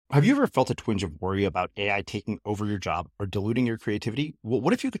Have you ever felt a twinge of worry about AI taking over your job or diluting your creativity? Well,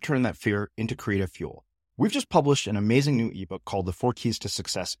 what if you could turn that fear into creative fuel? We've just published an amazing new ebook called The 4 Keys to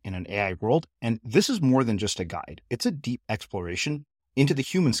Success in an AI World, and this is more than just a guide. It's a deep exploration into the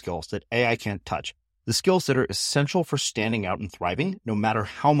human skills that AI can't touch, the skills that are essential for standing out and thriving, no matter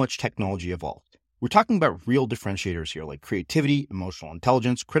how much technology evolves. We're talking about real differentiators here, like creativity, emotional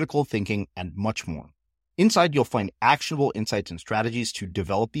intelligence, critical thinking, and much more. Inside, you'll find actionable insights and strategies to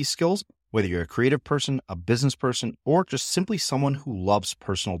develop these skills, whether you're a creative person, a business person, or just simply someone who loves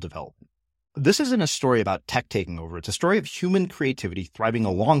personal development. This isn't a story about tech taking over. It's a story of human creativity thriving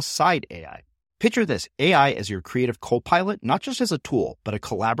alongside AI. Picture this, AI as your creative co-pilot, not just as a tool, but a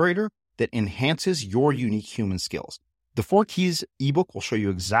collaborator that enhances your unique human skills. The 4 Keys ebook will show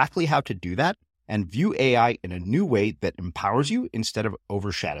you exactly how to do that and view AI in a new way that empowers you instead of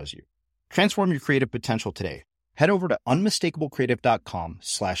overshadows you. Transform your creative potential today. Head over to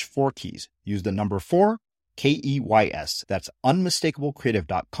unmistakablecreative.com/4keys. Use the number 4, KEYS. That's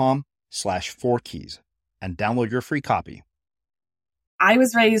unmistakablecreative.com/4keys and download your free copy. I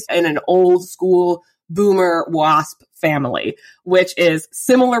was raised in an old school boomer WASP family, which is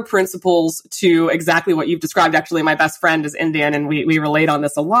similar principles to exactly what you've described. Actually, my best friend is Indian and we relate on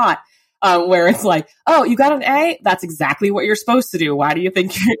this a lot. Where it's like, oh, you got an A? That's exactly what you're supposed to do. Why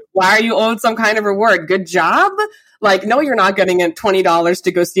are you owed some kind of reward? Good job? Like, no, you're not getting $20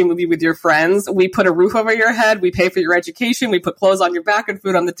 to go see a movie with your friends. We put a roof over your head. We pay for your education. We put clothes on your back and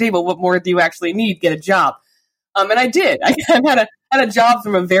food on the table. What more do you actually need? Get a job. And I did. I had a job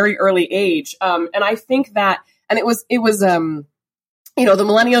from a very early age. And I think that, and it was, the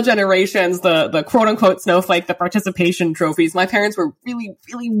millennial generations, the quote unquote snowflake, the participation trophies. My parents were really,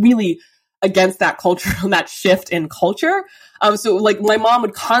 really, really against that culture, that shift in culture. So like my mom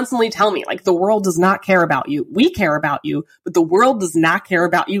would constantly tell me, like, the world does not care about you. We care about you, but the world does not care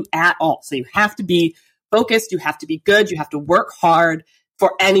about you at all. So you have to be focused. You have to be good. You have to work hard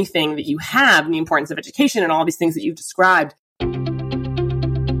for anything that you have, and the importance of education and all these things that you've described.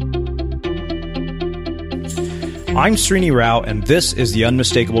 I'm Srini Rao, and this is the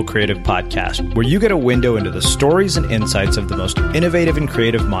Unmistakable Creative Podcast, where you get a window into the stories and insights of the most innovative and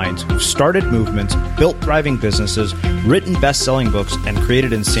creative minds who've started movements, built thriving businesses, written best-selling books, and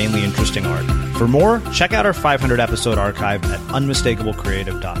created insanely interesting art. For more, check out our 500-episode archive at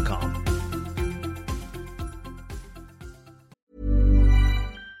unmistakablecreative.com.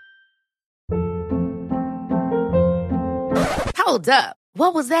 Hold up.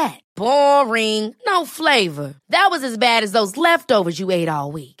 What was that? Boring. No flavor. That was as bad as those leftovers you ate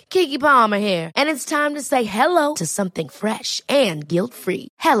all week. Keke Palmer here. And it's time to say hello to something fresh and guilt-free.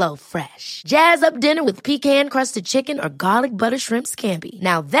 Hello Fresh. Jazz up dinner with pecan-crusted chicken or garlic butter shrimp scampi.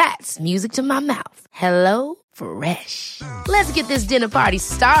 Now that's music to my mouth. Hello Fresh. Let's get this dinner party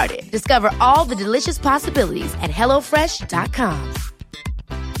started. Discover all the delicious possibilities at HelloFresh.com.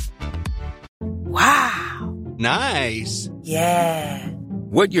 Wow. Nice. Yeah.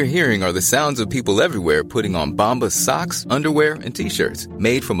 What you're hearing are the sounds of people everywhere putting on Bombas socks, underwear, and T-shirts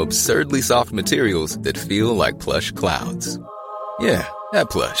made from absurdly soft materials that feel like plush clouds. Yeah, that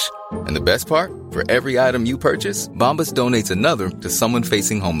plush. And the best part? For every item you purchase, Bombas donates another to someone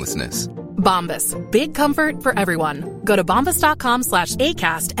facing homelessness. Bombas. Big comfort for everyone. Go to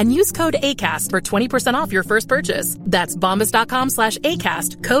bombas.com/ACAST and use code ACAST for 20% off your first purchase. That's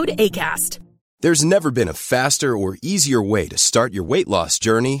bombas.com/ACAST. Code ACAST. There's never been a faster or easier way to start your weight loss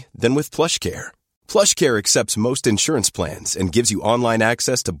journey than with PlushCare. PlushCare accepts most insurance plans and gives you online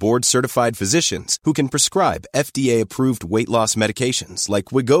access to board-certified physicians who can prescribe FDA-approved weight loss medications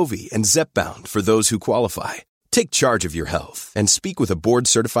like Wegovy and Zepbound for those who qualify. Take charge of your health and speak with a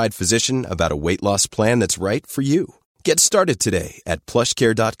board-certified physician about a weight loss plan that's right for you. Get started today at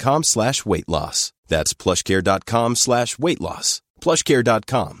plushcare.com/weight loss. That's plushcare.com/weight loss.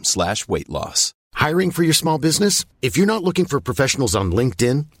 plushcare.com/weight loss. Hiring for your small business? If you're not looking for professionals on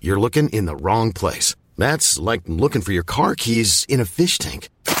LinkedIn, you're looking in the wrong place. That's like looking for your car keys in a fish tank.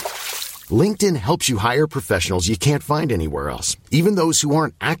 LinkedIn helps you hire professionals you can't find anywhere else, even those who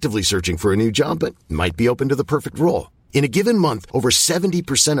aren't actively searching for a new job but might be open to the perfect role. In a given month, over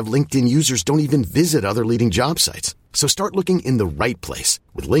 70% of LinkedIn users don't even visit other leading job sites. So start looking in the right place.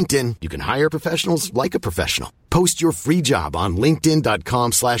 With LinkedIn, you can hire professionals like a professional. Post your free job on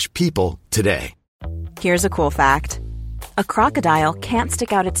linkedin.com/people today. Here's a cool fact. A crocodile can't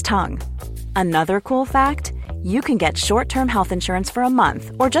stick out its tongue. Another cool fact, you can get short-term health insurance for a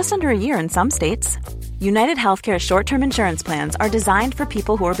month or just under a year in some states. United Healthcare short-term insurance plans are designed for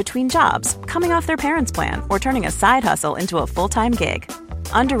people who are between jobs, coming off their parents' plan, or turning a side hustle into a full-time gig.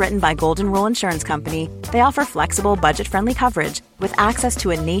 Underwritten by Golden Rule Insurance Company, they offer flexible, budget-friendly coverage with access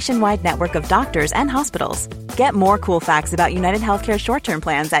to a nationwide network of doctors and hospitals. Get more cool facts about United Healthcare short-term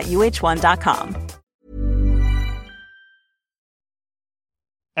plans at uh1.com.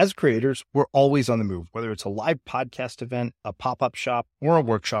 As creators, we're always on the move. Whether it's a live podcast event, a pop-up shop, or a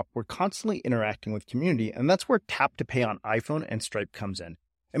workshop, we're constantly interacting with community, and that's where Tap to Pay on iPhone and Stripe comes in.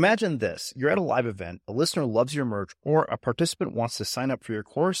 Imagine this. You're at a live event, a listener loves your merch, or a participant wants to sign up for your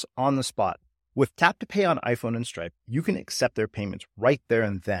course on the spot. With Tap to Pay on iPhone and Stripe, you can accept their payments right there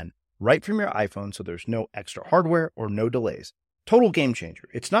and then, right from your iPhone, so there's no extra hardware or no delays. Total game changer.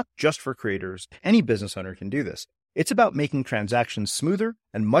 It's not just for creators. Any business owner can do this. It's about making transactions smoother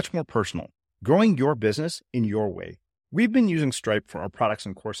and much more personal, growing your business in your way. We've been using Stripe for our products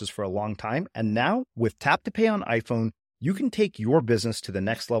and courses for a long time, and now with Tap to Pay on iPhone, you can take your business to the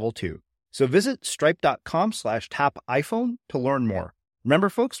next level too. So visit stripe.com/tapiphone to learn more. Remember,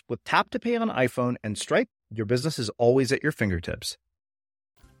 folks, with Tap to Pay on iPhone and Stripe, your business is always at your fingertips.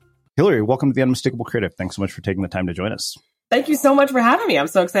 Hillary, welcome to The Unmistakable Creative. Thanks so much for taking the time to join us. Thank you so much for having me. I'm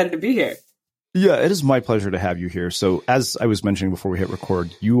so excited to be here. Yeah, it is my pleasure to have you here. So as I was mentioning before we hit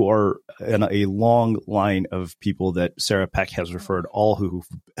record, you are in a long line of people that Sarah Peck has referred, all who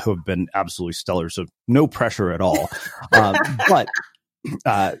have been absolutely stellar. So no pressure at all. But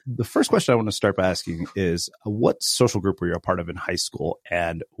the first question I want to start by asking is, what social group were you a part of in high school,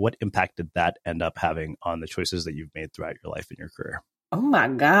 and what impact did that end up having on the choices that you've made throughout your life and your career? Oh my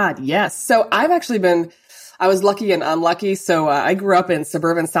God, yes. So I was lucky and unlucky. So I grew up in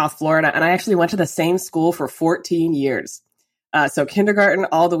suburban South Florida, and I actually went to the same school for 14 years. So kindergarten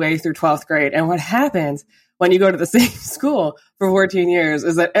all the way through 12th grade. And what happens when you go to the same school for 14 years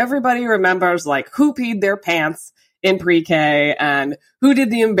is that everybody remembers like who peed their pants in pre-K and who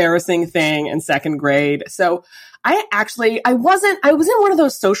did the embarrassing thing in second grade. So I was in one of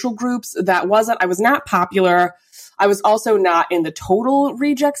those social groups I was not popular. I was also not in the total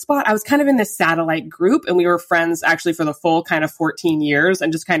reject spot. I was kind of in this satellite group, and we were friends actually for the full kind of 14 years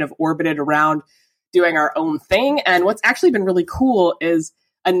and just kind of orbited around doing our own thing. And what's actually been really cool is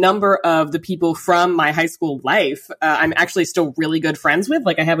a number of the people from my high school life, I'm actually still really good friends with.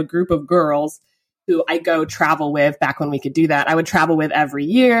 Like I have a group of girls who I go travel with back when we could do that. I would travel with every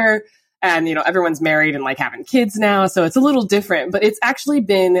year, and, you know, everyone's married and like having kids now. So it's a little different, but it's actually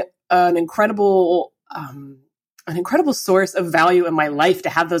been an incredible source of value in my life to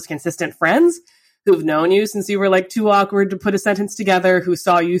have those consistent friends who've known you since you were like too awkward to put a sentence together, who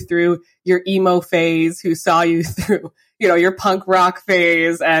saw you through your emo phase, who saw you through, you know, your punk rock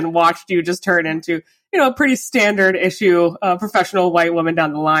phase and watched you just turn into, you know, a pretty standard issue, professional white woman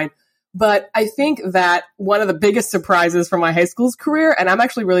down the line. But I think that one of the biggest surprises from my high school's career, and I'm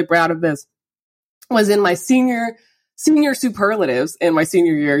actually really proud of this, was in my senior superlatives in my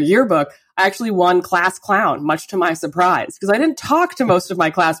senior year yearbook. I actually won class clown, much to my surprise, because I didn't talk to most of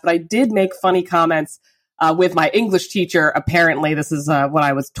my class, but I did make funny comments with my English teacher. Apparently, this is what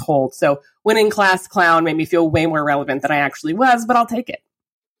I was told. So winning class clown made me feel way more relevant than I actually was, but I'll take it.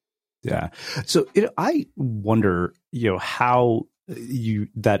 Yeah. So I wonder, how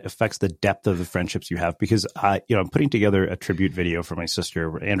that affects the depth of the friendships you have, because I'm putting together a tribute video for my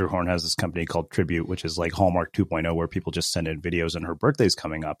sister. Andrew Horn has this company called Tribute, which is like Hallmark 2.0, where people just send in videos, and her birthday's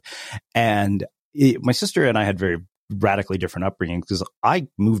coming up. And my sister and I had very radically different upbringing, because I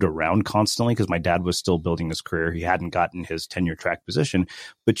moved around constantly because my dad was still building his career. He hadn't gotten his tenure track position,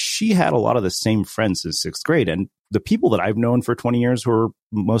 but she had a lot of the same friends since sixth grade. And the people that I've known for 20 years who are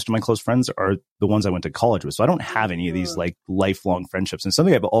most of my close friends are the ones I went to college with. So I don't have any of these like lifelong friendships, and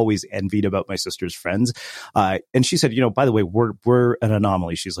something I've always envied about my sister's friends. And she said, by the way, we're an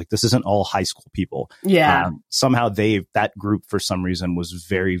anomaly. She's like, this isn't all high school people. Yeah. Somehow that group for some reason was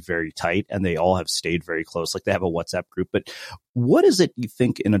very, very tight, and they all have stayed very close. Like they have a WhatsApp group. But what is it you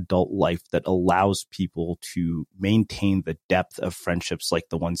think in adult life that allows people to maintain the depth of friendships like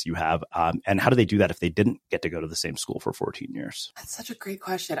the ones you have? And how do they do that if they didn't get to go to the same school for 14 years? That's such a great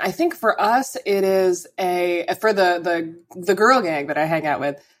question. I think for us, it is for the girl gang that I hang out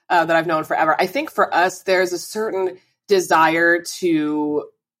with, that I've known forever. I think for us, there's a certain desire to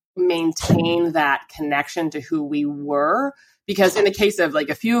maintain that connection to who we were, because in the case of like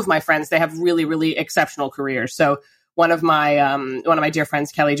a few of my friends, they have really, really exceptional careers. So one of my dear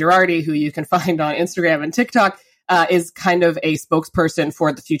friends, Kelly Girardi, who you can find on Instagram and TikTok, is kind of a spokesperson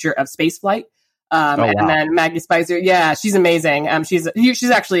for the future of spaceflight. And then Maggie Spicer, yeah, she's amazing. She's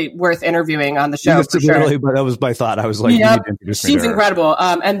actually worth interviewing on the show. For sure. But that was my thought. I was like, yep, she's incredible.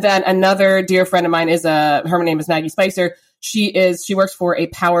 And then another dear friend of mine is her name is Maggie Spicer. She works for a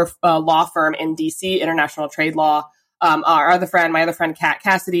power law firm in DC, international trade law. Our other friend, my other friend, Kat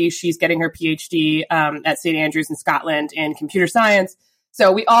Cassidy, she's getting her PhD at St. Andrews in Scotland in computer science.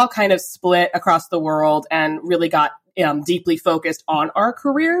 So we all kind of split across the world and really got deeply focused on our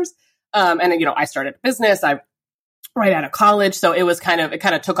careers. And, you know, I started a business. I right out of college. So it kind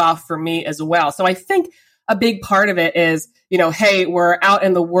of took off for me as well. So I think a big part of it is, you know, hey, we're out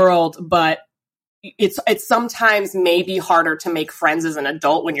in the world, but it's sometimes maybe harder to make friends as an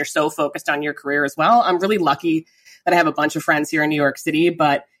adult when you're so focused on your career as well. I'm really lucky that I have a bunch of friends here in New York City,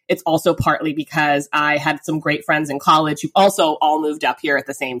 but it's also partly because I had some great friends in college who also all moved up here at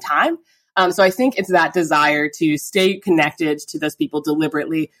the same time. So I think it's that desire to stay connected to those people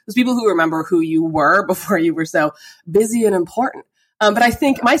deliberately, those people who remember who you were before you were so busy and important. But I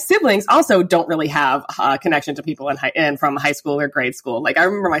think my siblings also don't really have a connection to people from high school or grade school. Like I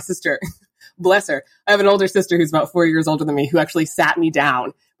remember my sister, bless her. I have an older sister who's about 4 years older than me who actually sat me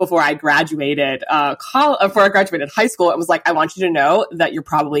down before I graduated high school and was like, I want you to know that you're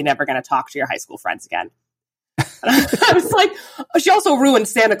probably never going to talk to your high school friends again. I was like, she also ruined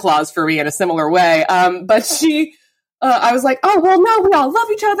Santa Claus for me in a similar way. But I was like, oh, well, no, we all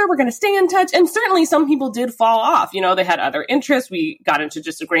love each other. We're going to stay in touch. And certainly some people did fall off. You know, they had other interests. We got into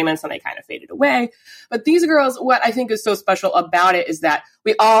disagreements and they kind of faded away. But these girls, what I think is so special about it is that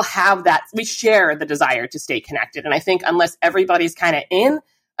we all have that. We share the desire to stay connected. And I think unless everybody's kind of in,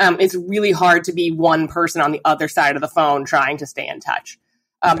 it's really hard to be one person on the other side of the phone trying to stay in touch.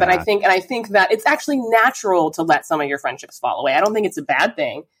 But I think that it's actually natural to let some of your friendships fall away. I don't think it's a bad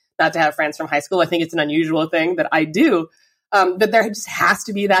thing not to have friends from high school. I think it's an unusual thing that I do. But there just has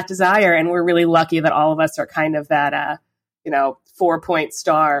to be that desire. And we're really lucky that all of us are kind of that, 4-point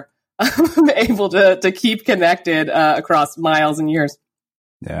star able to keep connected across miles and years.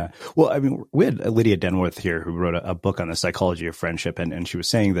 Yeah. Well, I mean, we had Lydia Denworth here who wrote a book on the psychology of friendship. And she was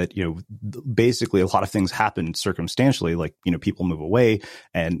saying that, you know, basically a lot of things happen circumstantially, like, you know, people move away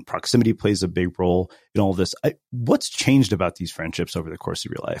and proximity plays a big role in all of this. What's changed about these friendships over the course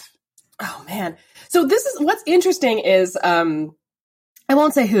of your life? Oh, man. So what's interesting is, I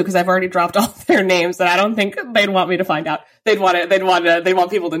won't say who because I've already dropped all their names and I don't think they'd want me to find out. They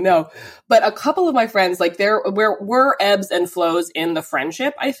want people to know. But a couple of my friends, like there were ebbs and flows in the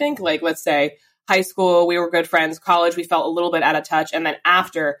friendship, I think. Like, let's say high school, we were good friends. College, we felt a little bit out of touch. And then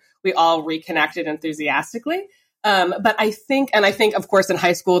after, we all reconnected enthusiastically. But I think, of course, in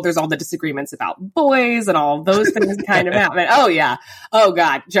high school, there's all the disagreements about boys and all those things kind of happen. Oh, yeah. Oh,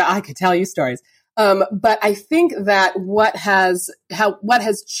 God. I could tell you stories. But I think that what has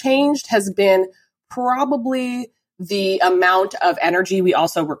changed has been probably the amount of energy we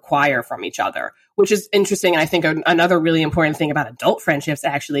also require from each other, which is interesting. And I think another really important thing about adult friendships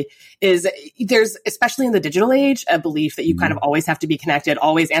actually is there's, especially in the digital age, a belief that you kind of always have to be connected,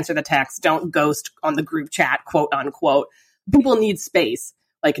 always answer the text, don't ghost on the group chat, quote unquote. People need space.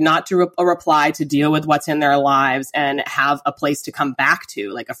 Like not to reply, to deal with what's in their lives and have a place to come back to,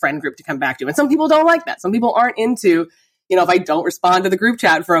 like a friend group to come back to. And some people don't like that. Some people aren't into, you know, if I don't respond to the group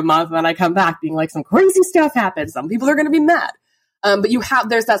chat for a month and then I come back being like some crazy stuff happened. Some people are going to be mad. But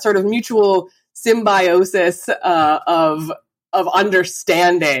there's that sort of mutual symbiosis of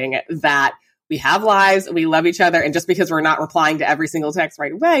understanding that we have lives, we love each other. And just because we're not replying to every single text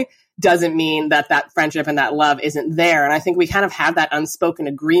right away doesn't mean that friendship and that love isn't there. And I think we kind of have that unspoken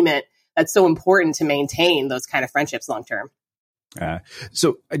agreement that's so important to maintain those kind of friendships long term.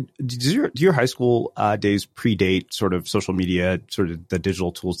 So do your high school days predate sort of social media, sort of the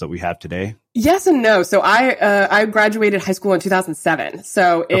digital tools that we have today? Yes and no. So I graduated high school in 2007.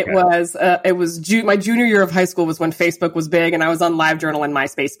 So it was my junior year of high school was when Facebook was big, and I was on LiveJournal and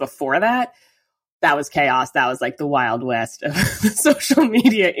MySpace before that. That was chaos. That was like the Wild West of the social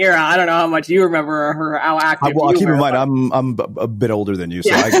media era. I don't know how much you remember or how active you were. Keep in mind, I'm a bit older than you.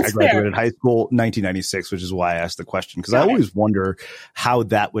 So I graduated high school 1996, which is why I asked the question. Because I always wonder how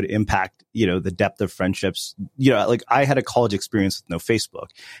that would impact, you know, the depth of friendships. You know, like I had a college experience with no Facebook.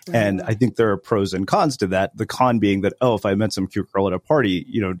 And I think there are pros and cons to that. The con being that, if I met some cute girl at a party,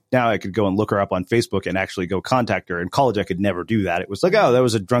 you know, now I could go and look her up on Facebook and actually go contact her. In college, I could never do that. It was like, that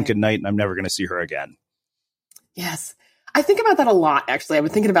was a drunken night and I'm never going to see her again. Yes. I think about that a lot, actually. I've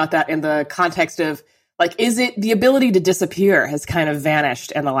been thinking about that in the context of, like, is it the ability to disappear has kind of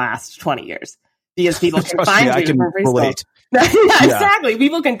vanished in the last 20 years? Because people can find you from Facebook. Relate. Exactly.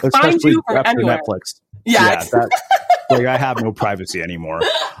 People can find you from anywhere. Netflix. Yeah. Like, I have no privacy anymore.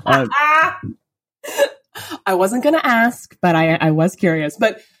 I wasn't going to ask, but I was curious.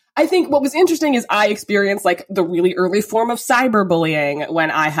 But I think what was interesting is I experienced like the really early form of cyberbullying when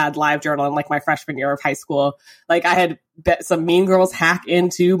I had LiveJournal in like my freshman year of high school. Like I had some mean girls hack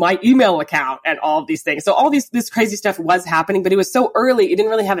into my email account and all of these things. So all this crazy stuff was happening, but it was so early, it didn't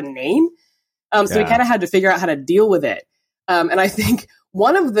really have a name. So we kind of had to figure out how to deal with it. And I think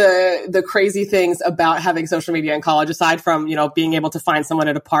one of the crazy things about having social media in college, aside from, you know, being able to find someone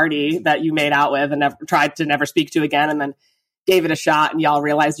at a party that you made out with and tried to never speak to again, and then gave it a shot and y'all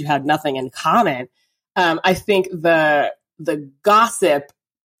realized you had nothing in common. I think the gossip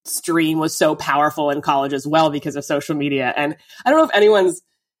stream was so powerful in college as well because of social media. And I don't know if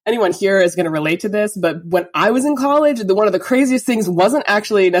anyone here is going to relate to this, but when I was in college, one of the craziest things wasn't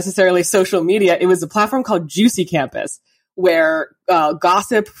actually necessarily social media. It was a platform called Juicy Campus, where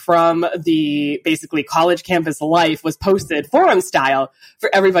gossip from the basically college campus life was posted forum style for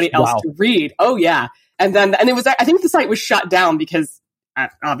everybody else to read. Oh yeah. And it was, I think the site was shut down because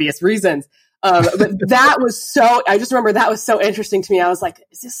obvious reasons. But that was so, I just remember that was so interesting to me. I was like,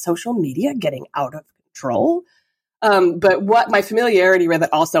 is this social media getting out of control? But what my familiarity with it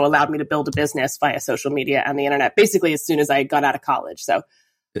also allowed me to build a business via social media and the internet, basically as soon as I got out of college. So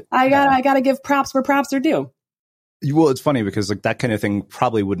I gotta give props where props are due. Well, it's funny because like that kind of thing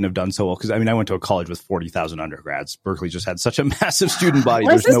probably wouldn't have done so well. Because I mean, I went to a college with 40,000 undergrads. Berkeley just had such a massive student body.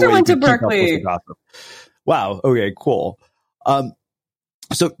 My sister went to Berkeley. Wow. Okay. Cool.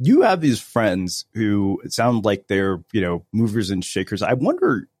 So you have these friends who sound like they're, you know, movers and shakers. I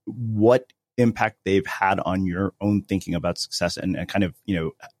wonder what impact they've had on your own thinking about success and kind of, you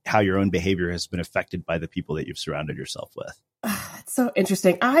know, how your own behavior has been affected by the people that you've surrounded yourself with. It's so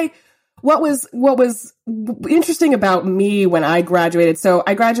interesting. What was interesting about me when I graduated? So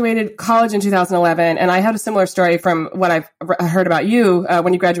I graduated college in 2011, and I had a similar story from what I've heard about you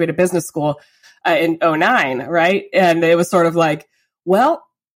when you graduated business school in 2009, right? And it was sort of like, well,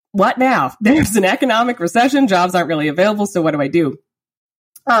 what now? There's an economic recession. Jobs aren't really available. So what do I do?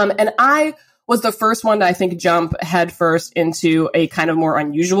 And I was the first one to, I think, jump headfirst into a kind of more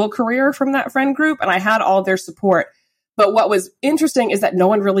unusual career from that friend group. And I had all their support. But what was interesting is that no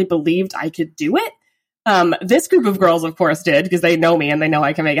one really believed I could do it. This group of girls, of course, did because they know me and they know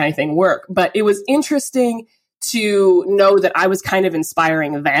I can make anything work. But it was interesting to know that I was kind of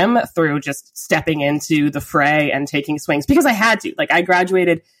inspiring them through just stepping into the fray and taking swings because I had to. Like I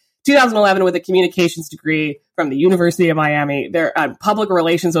graduated 2011 with a communications degree from the University of Miami. There, public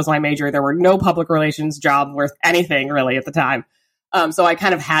relations was my major. There were no public relations job worth anything really at the time. So I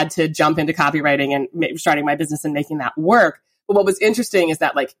kind of had to jump into copywriting and starting my business and making that work. But what was interesting is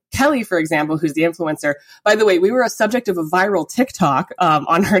that like Kelly, for example, who's the influencer, by the way, we were a subject of a viral TikTok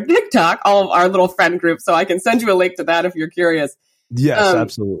on her TikTok, all of our little friend group. So I can send you a link to that if you're curious. Yes,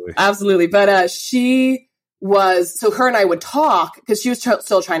 absolutely. Absolutely. But so her and I would talk because she was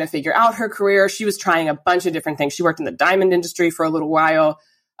still trying to figure out her career. She was trying a bunch of different things. She worked in the diamond industry for a little while.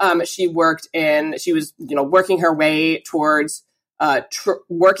 She was, working her way towards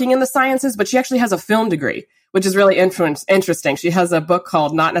working in the sciences, but she actually has a film degree, which is really interesting. She has a book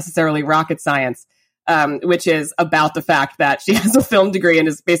called Not Necessarily Rocket Science, which is about the fact that she has a film degree and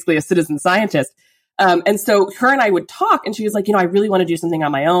is basically a citizen scientist. And so her and I would talk and she was like, I really want to do something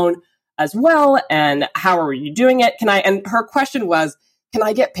on my own as well. And how are you doing it? And her question was, can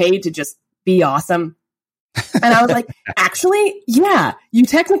I get paid to just be awesome? And I was like, actually, yeah, you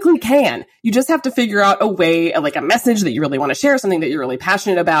technically can. You just have to figure out a way, like a message that you really want to share, something that you're really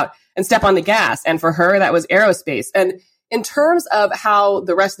passionate about, and step on the gas. And for her, that was aerospace. And in terms of how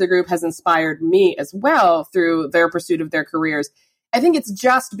the rest of the group has inspired me as well through their pursuit of their careers, I think it's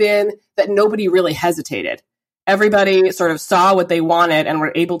just been that nobody really hesitated. Everybody sort of saw what they wanted and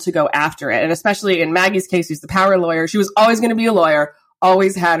were able to go after it. And especially in Maggie's case, who's the power lawyer, she was always going to be a lawyer,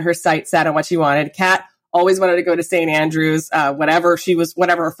 always had her sights set on what she wanted. Kat always wanted to go to St. Andrews. Whatever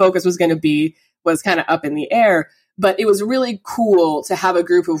her focus was going to be was kind of up in the air. But it was really cool to have a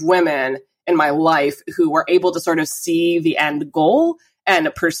group of women in my life who were able to sort of see the end goal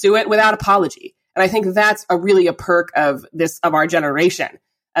and pursue it without apology. And I think that's really a perk of our generation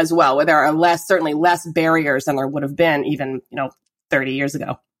as well, where there are certainly less barriers than there would have been even, 30 years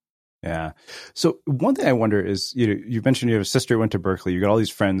ago. Yeah. So one thing I wonder is, you mentioned you have a sister who went to Berkeley. You got all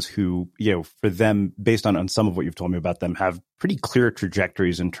these friends who, for them, based on some of what you've told me about them, have pretty clear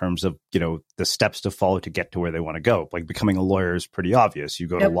trajectories in terms of, the steps to follow to get to where they want to go. Like becoming a lawyer is pretty obvious. You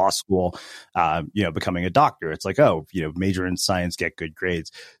go to law school, becoming a doctor. It's like, major in science, get good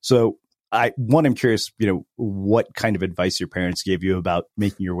grades. So I'm curious, what kind of advice your parents gave you about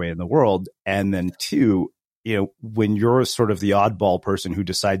making your way in the world. And then two, when you're sort of the oddball person who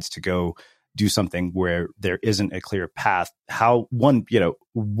decides to go do something where there isn't a clear path, how one,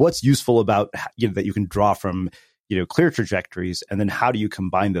 what's useful about that you can draw from, clear trajectories, and then how do you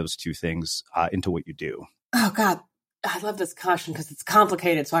combine those two things into what you do? Oh God, I love this question because it's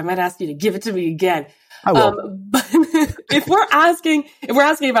complicated. So I might ask you to give it to me again. I will. But if we're asking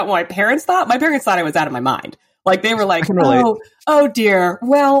about what my parents thought I was out of my mind. Like they were like, oh dear.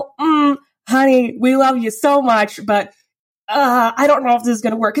 Well, honey, we love you so much, but I don't know if this is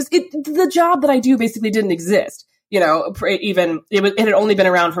going to work because the job that I do basically didn't exist. It had only been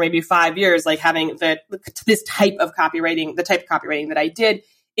around for maybe 5 years, like having this type of copywriting, the type of copywriting that I did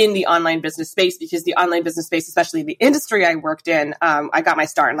in the online business space, because the online business space, especially the industry I worked in, I got my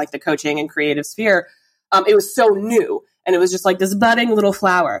start in like the coaching and creative sphere. It was so new, and it was just like this budding little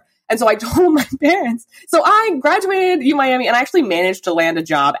flower. And so I told my parents, so I graduated UMiami and I actually managed to land a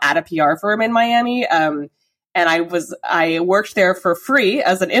job at a PR firm in Miami. And I worked there for free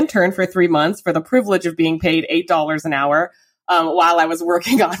as an intern for 3 months for the privilege of being paid $8 an hour while I was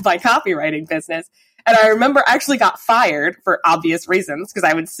working on my copywriting business. And I remember I actually got fired for obvious reasons because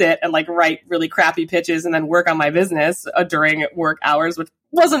I would sit and like write really crappy pitches and then work on my business during work hours, which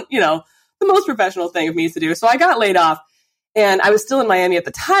wasn't, the most professional thing of me to do. So I got laid off and I was still in Miami at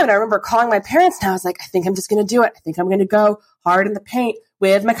the time. And I remember calling my parents and I was like, I think I'm just going to do it. I think I'm going to go hard in the paint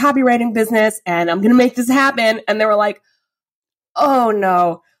with my copywriting business and I'm going to make this happen. And they were like, oh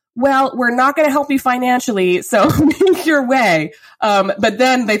no, well, we're not going to help you financially, so make your way. But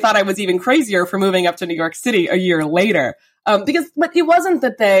then they thought I was even crazier for moving up to New York City a year later. But it wasn't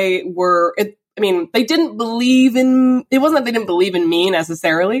that they were, they didn't believe in, it wasn't that they didn't believe in me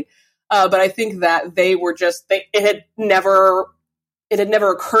necessarily. But I think that they were just, it had never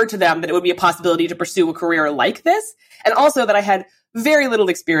occurred to them that it would be a possibility to pursue a career like this. And also that I had very little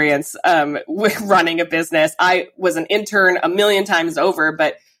experience with running a business. I was an intern a million times over,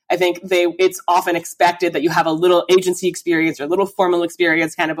 but I think it's often expected that you have a little agency experience or a little formal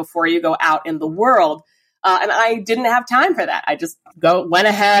experience kind of before you go out in the world. And I didn't have time for that. I just went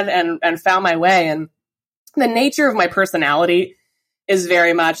ahead and found my way. And the nature of my personality is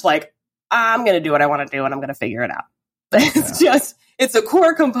very much like, I'm going to do what I want to do and I'm going to figure it out. It's a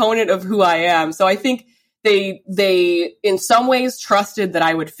core component of who I am. So I think they in some ways trusted that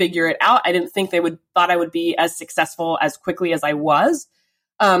I would figure it out. I didn't think thought I would be as successful as quickly as I was.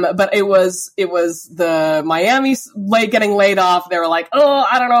 But it was the Miami getting laid off. They were like, oh,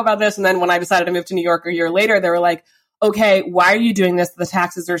 I don't know about this. And then when I decided to move to New York a year later, they were like, okay, why are you doing this? The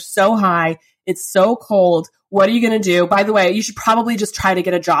taxes are so high. It's so cold. What are you going to do? By the way, you should probably just try to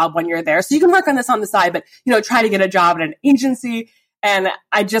get a job when you're there. So you can work on this on the side, but, try to get a job at an agency. And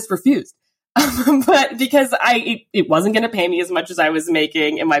I just refused. But because it wasn't going to pay me as much as I was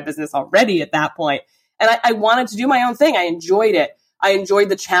making in my business already at that point. And I wanted to do my own thing. I enjoyed it. I enjoyed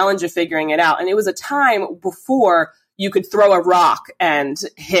the challenge of figuring it out. And it was a time before you could throw a rock and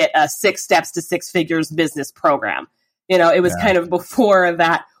hit a 6 steps to 6 figures business program. It was kind of before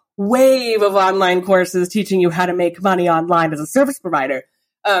that wave of online courses teaching you how to make money online as a service provider.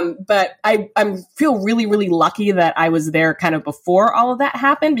 But I feel really, really lucky that I was there kind of before all of that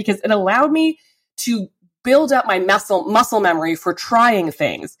happened, because it allowed me to build up my muscle memory for trying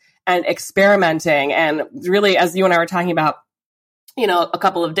things and experimenting. And really, as you and I were talking about, a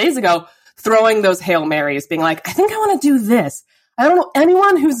couple of days ago, throwing those Hail Marys, being like, I think I want to do this. I don't know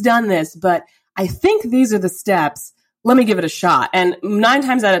anyone who's done this, but I think these are the steps. Let me give it a shot. And 9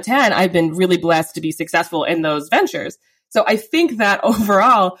 times out of 10, I've been really blessed to be successful in those ventures. So I think that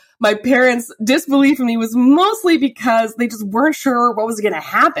overall, my parents' disbelief in me was mostly because they just weren't sure what was going to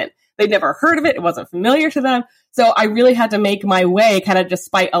happen. They'd never heard of it. It wasn't familiar to them. So I really had to make my way, kind of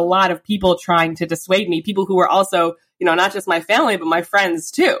despite a lot of people trying to dissuade me, people who were also, not just my family, but my friends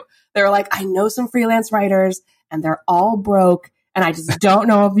too. They were like, I know some freelance writers and they're all broke and I just don't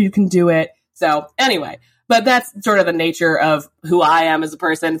know if you can do it. So anyway, but that's sort of the nature of who I am as a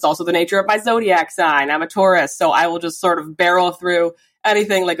person. It's also the nature of my zodiac sign. I'm a Taurus, so I will just sort of barrel through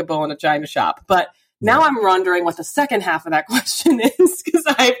anything like a bull in a china shop. But now I'm wondering what the second half of that question is, because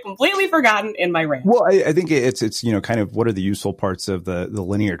I've completely forgotten in my rant. Well, I think it's kind of what are the useful parts of the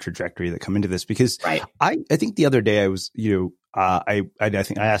linear trajectory that come into this? Because right. I think the other day I was, I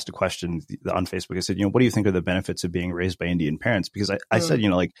think I asked a question on Facebook. I said, what do you think are the benefits of being raised by Indian parents? Because I said,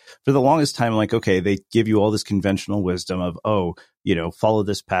 for the longest time, okay, they give you all this conventional wisdom of, follow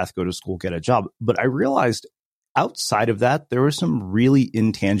this path, go to school, get a job. But I realized outside of that, there were some really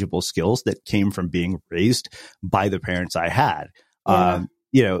intangible skills that came from being raised by the parents I had. Yeah.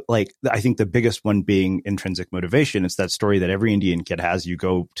 like I think the biggest one being intrinsic motivation. It's that story that every Indian kid has. You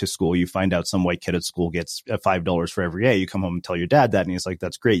go to school, you find out some white kid at school gets $5 for every A. You come home and tell your dad that, and he's like,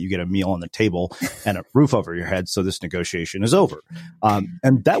 that's great. You get a meal on the table and a roof over your head. So this negotiation is over.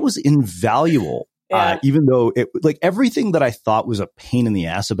 And that was invaluable. Yeah. Even though like everything that I thought was a pain in the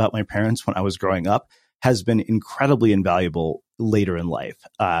ass about my parents when I was growing up has been incredibly invaluable later in life,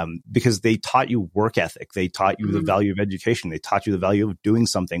 because they taught you work ethic. They taught you the value of education. They taught you the value of doing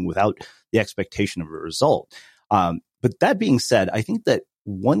something without the expectation of a result. But that being said, I think that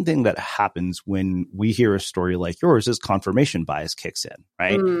one thing that happens when we hear a story like yours is confirmation bias kicks in,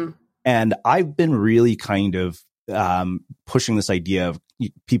 right? And I've been really kind of pushing this idea of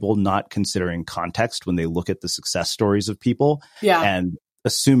people not considering context when they look at the success stories of people, and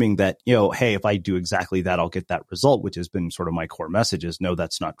assuming that, hey, if I do exactly that, I'll get that result, which has been sort of my core message is, no,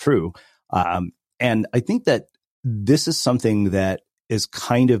 that's not true. And I think that this is something that has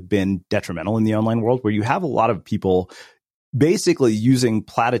kind of been detrimental in the online world, where you have a lot of people basically using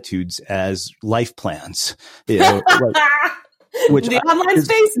platitudes as life plans, which the online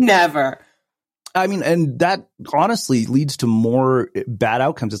space, never. I mean, and that honestly leads to more bad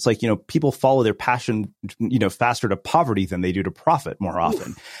outcomes. It's like, people follow their passion, faster to poverty than they do to profit more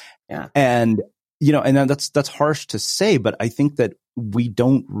often. Yeah. And, and then that's harsh to say, but I think that we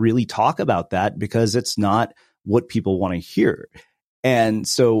don't really talk about that because it's not what people want to hear. And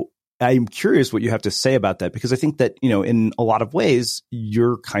so I'm curious what you have to say about that, because I think that, in a lot of ways,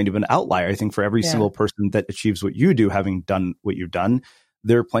 you're kind of an outlier. I think for every single person that achieves what you do, having done what you've done,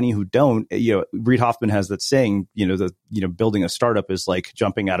 there are plenty who don't. Reid Hoffman has that saying, building a startup is like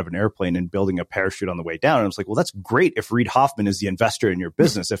jumping out of an airplane and building a parachute on the way down. And it's like, well, that's great if Reid Hoffman is the investor in your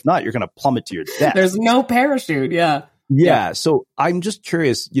business. If not, you're going to plummet to your death. There's no parachute. Yeah. Yeah. So I'm just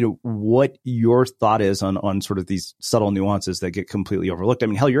curious, what your thought is on sort of these subtle nuances that get completely overlooked. I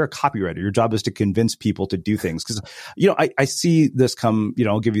mean, hell, you're a copywriter. Your job is to convince people to do things. Because, I see this come,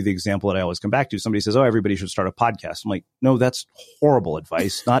 I'll give you the example that I always come back to. Somebody says, oh, everybody should start a podcast. I'm like, no, that's horrible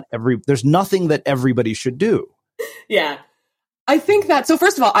advice. There's nothing that everybody should do. Yeah. I think that, so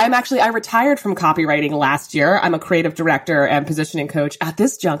first of all, I retired from copywriting last year. I'm a creative director and positioning coach at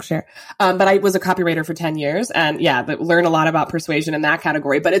this juncture. But I was a copywriter for 10 years and learned a lot about persuasion in that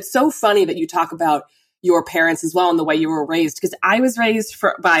category. But it's so funny that you talk about your parents as well and the way you were raised, because I was raised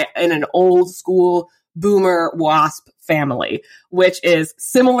in an old school boomer WASP family, which is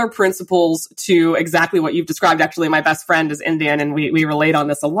similar principles to exactly what you've described. Actually, my best friend is Indian and we relate on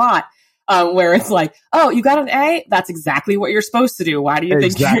this a lot. Where it's like, oh, you got an A? That's exactly what you're supposed to do. Why do you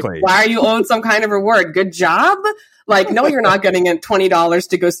think? Why are you owed some kind of reward? Good job. Like, no, you're not getting $20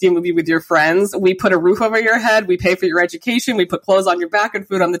 to go see a movie with your friends. We put a roof over your head. We pay for your education. We put clothes on your back and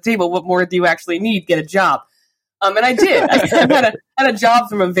food on the table. What more do you actually need? Get a job. And I did. I had a job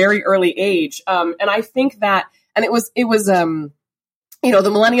from a very early age. And I think that, and it was the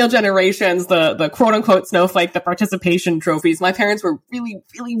millennial generations, the quote unquote snowflake, the participation trophies. My parents were really,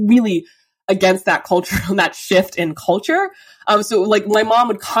 really, really against that culture, that shift in culture. So like my mom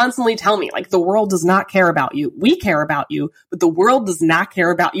would constantly tell me, like, the world does not care about you. We care about you, but the world does not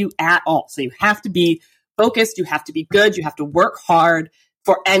care about you at all. So you have to be focused. You have to be good. You have to work hard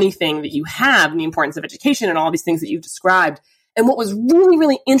for anything that you have, and the importance of education and all these things that you've described. And what was really,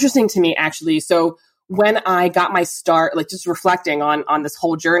 really interesting to me, actually, so when I got my start, like just reflecting on this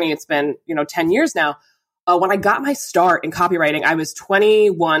whole journey, it's been, 10 years now. When I got my start in copywriting, I was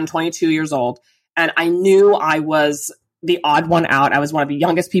 21, 22 years old, and I knew I was the odd one out. I was one of the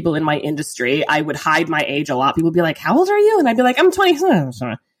youngest people in my industry. I would hide my age a lot. People would be like, how old are you? And I'd be like, I'm 20.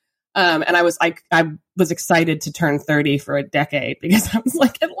 And I was excited to turn 30 for a decade because I was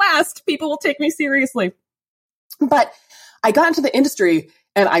like, at last, people will take me seriously. But I got into the industry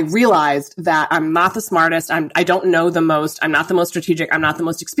and I realized that I'm not the smartest. I don't know the most. I'm not the most strategic. I'm not the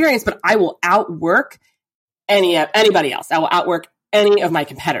most experienced, but I will outwork anybody else. I will outwork any of my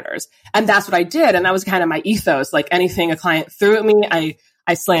competitors. And that's what I did. And that was kind of my ethos. Like anything a client threw at me,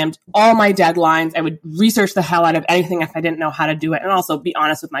 I slammed all my deadlines. I would research the hell out of anything if I didn't know how to do it, and also be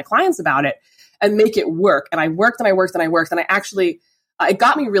honest with my clients about it and make it work. And I worked and I worked and I worked. And I actually, it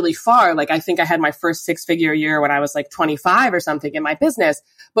got me really far. Like I think I had my first 6-figure year when I was like 25 or something in my business.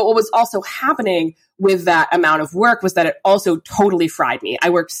 But what was also happening with that amount of work was that it also totally fried me. I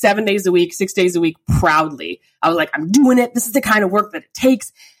worked 7 days a week, 6 days a week proudly. I was like, I'm doing it. This is the kind of work that it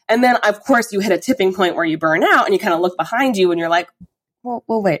takes. And then of course you hit a tipping point where you burn out and you kind of look behind you and you're like, well,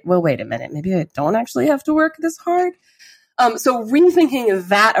 wait a minute. Maybe I don't actually have to work this hard. So rethinking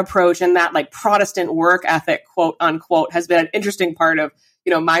that approach and that like Protestant work ethic, quote unquote, has been an interesting part of,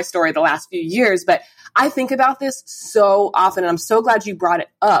 my story the last few years. But I think about this so often, and I'm so glad you brought it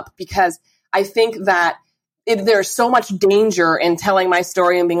up, because I think that there's so much danger in telling my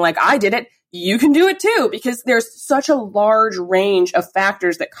story and being like, I did it, you can do it too, because there's such a large range of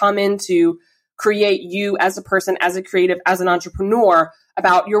factors that come into create you as a person, as a creative, as an entrepreneur,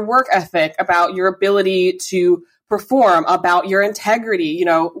 about your work ethic, about your ability to perform, about your integrity,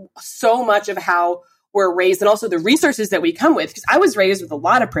 so much of how we're raised and also the resources that we come with. Because I was raised with a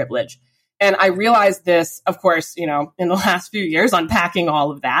lot of privilege. And I realized this, of course, in the last few years, unpacking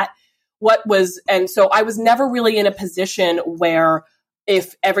all of that. And so I was never really in a position where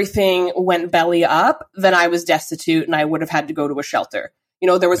if everything went belly up, then I was destitute and I would have had to go to a shelter.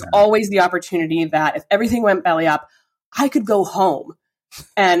 There was always the opportunity that if everything went belly up, I could go home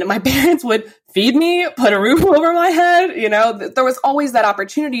and my parents would feed me, put a roof over my head. There was always that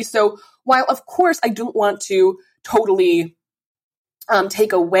opportunity. So while, of course, I don't want to totally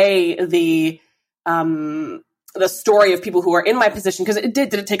take away the story of people who are in my position, because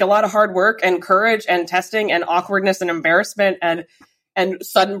did it take a lot of hard work and courage and testing and awkwardness and embarrassment and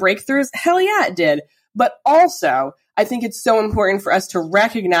sudden breakthroughs? Hell yeah, it did. But also, I think it's so important for us to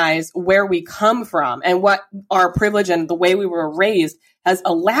recognize where we come from and what our privilege and the way we were raised has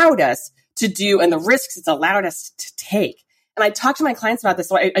allowed us to do and the risks it's allowed us to take. And I talk to my clients about this.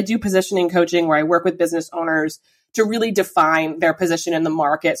 So I do positioning coaching where I work with business owners to really define their position in the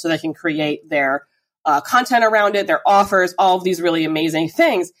market so they can create their content around it, their offers, all of these really amazing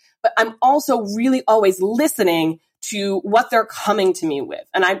things. But I'm also really always listening to what they're coming to me with.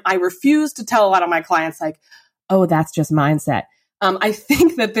 And I refuse to tell a lot of my clients like, oh, that's just mindset. I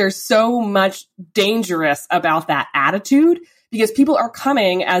think that there's so much dangerous about that attitude because people are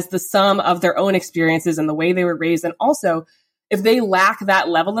coming as the sum of their own experiences and the way they were raised. And also, if they lack that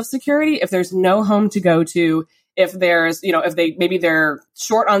level of security, if there's no home to go to, if there's, if maybe they're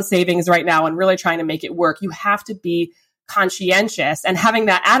short on savings right now and really trying to make it work, you have to be conscientious and having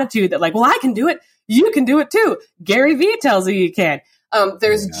that attitude that like, well, I can do it. You can do it too. Gary Vee tells you you can.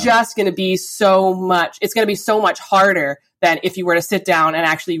 There's just going to be so much. It's going to be so much harder than if you were to sit down and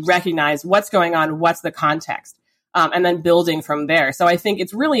actually recognize what's going on, what's the context, and then building from there. So I think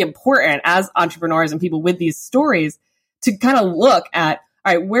it's really important as entrepreneurs and people with these stories to kind of look at,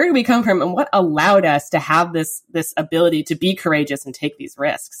 all right, where do we come from and what allowed us to have this ability to be courageous and take these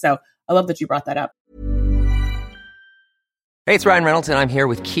risks? So I love that you brought that up. Hey, it's Ryan Reynolds, and I'm here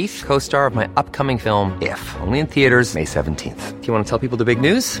with Keith, co-star of my upcoming film, If, only in theaters May 17th. Do you want to tell people the big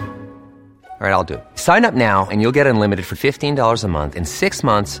news? All right, I'll do it. Sign up now and you'll get unlimited for $15 a month and 6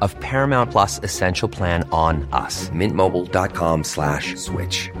 months of Paramount Plus Essential Plan on us.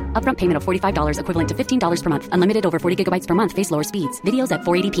 MintMobile.com/switch. Upfront payment of $45 equivalent to $15 per month. Unlimited over 40 gigabytes per month. Face lower speeds. Videos at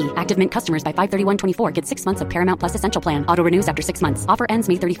 480p. Active Mint customers by 531.24 get 6 months of Paramount Plus Essential Plan. Auto renews after 6 months. Offer ends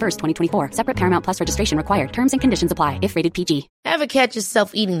May 31st, 2024. Separate Paramount Plus registration required. Terms and conditions apply if rated PG. Ever catch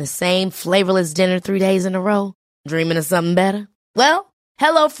yourself eating the same flavorless dinner 3 days in a row? Dreaming of something better? Well,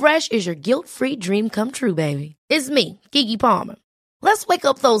 HelloFresh is your guilt-free dream come true, baby. It's me, Keke Palmer. Let's wake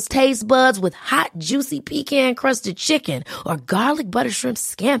up those taste buds with hot, juicy pecan-crusted chicken or garlic butter shrimp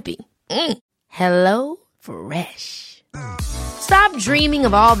scampi. Hello Fresh. Stop dreaming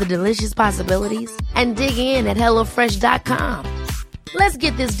of all the delicious possibilities and dig in at HelloFresh.com. Let's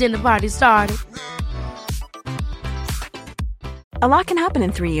get this dinner party started. A lot can happen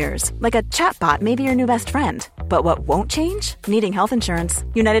in 3 years, like a chatbot may be your new best friend. But what won't change? Needing health insurance.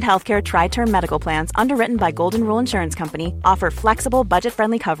 United Healthcare Tri-Term Medical Plans, underwritten by Golden Rule Insurance Company, offer flexible,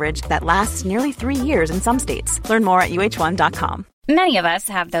 budget-friendly coverage that lasts nearly 3 years in some states. Learn more at UH1.com. Many of us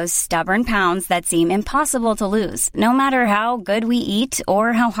have those stubborn pounds that seem impossible to lose, no matter how good we eat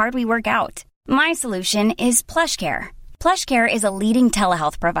or how hard we work out. My solution is PlushCare. PlushCare is a leading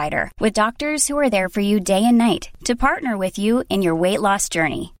telehealth provider with doctors who are there for you day and night to partner with you in your weight loss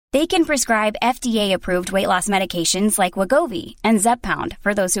journey. They can prescribe FDA-approved weight loss medications like Wegovy and Zepbound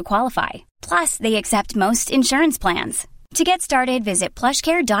for those who qualify. Plus, they accept most insurance plans. To get started, visit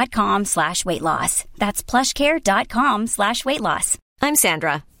plushcare.com/weightloss. That's plushcare.com/weightloss. I'm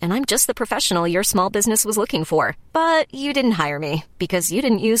Sandra, and I'm just the professional your small business was looking for. But you didn't hire me because you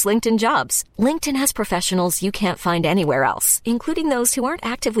didn't use LinkedIn Jobs. LinkedIn has professionals you can't find anywhere else, including those who aren't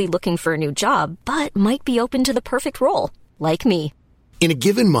actively looking for a new job, but might be open to the perfect role, like me. In a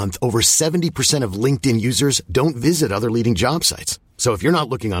given month, over 70% of LinkedIn users don't visit other leading job sites. So if you're not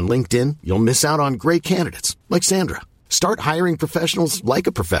looking on LinkedIn, you'll miss out on great candidates like Sandra. Start hiring professionals like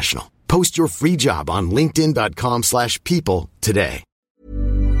a professional. Post your free job on linkedin.com/people today.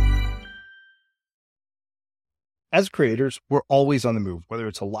 As creators, we're always on the move. Whether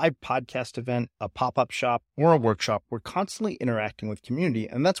it's a live podcast event, a pop-up shop, or a workshop, we're constantly interacting with community,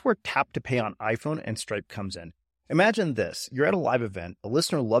 and that's where Tap to Pay on iPhone and Stripe comes in. Imagine this. You're at a live event, a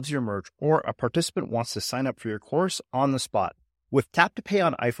listener loves your merch, or a participant wants to sign up for your course on the spot. With Tap to Pay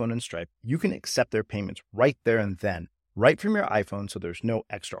on iPhone and Stripe, you can accept their payments right there and then, right from your iPhone, so there's no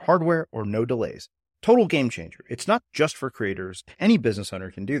extra hardware or no delays. Total game changer. It's not just for creators. Any business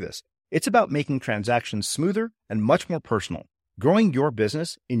owner can do this. It's about making transactions smoother and much more personal, growing your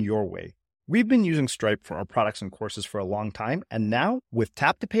business in your way. We've been using Stripe for our products and courses for a long time, and now with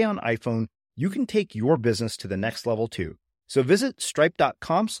Tap to Pay on iPhone, you can take your business to the next level too. So visit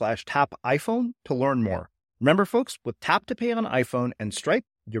stripe.com/tapiphone to learn more. Remember, folks, with Tap to Pay on iPhone and Stripe,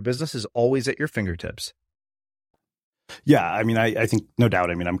 your business is always at your fingertips. Yeah, I mean, I think no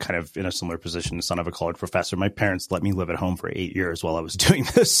doubt. I mean, I'm kind of in a similar position, son of a college professor. My parents let me live at home for 8 years while I was doing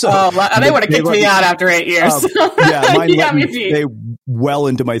this. So they would have kicked me out after 8 years. Yeah, mine let me stay well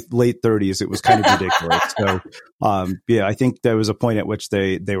into my late 30s. It was kind of ridiculous. So, yeah, I think there was a point at which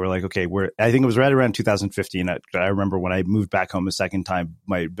they were like, okay, I think it was right around 2015. I remember when I moved back home a second time,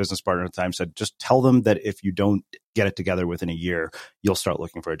 my business partner at the time said, just tell them that if you don't get it together within a year, you'll start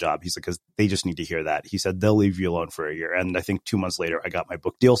looking for a job. He's like, because they just need to hear that. He said, they'll leave you alone for a year. And I think 2 months later, I got my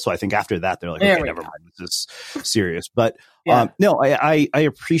book deal. So I think after that, they're like, okay, never mind. This is serious. But no, I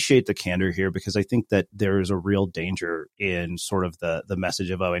appreciate the candor here, because I think that there is a real danger in sort of the message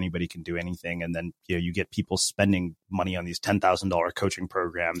of, oh, anybody can do anything. And then, you get people spending money on these $10,000 coaching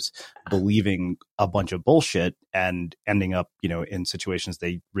programs, believing a bunch of bullshit and ending up, in situations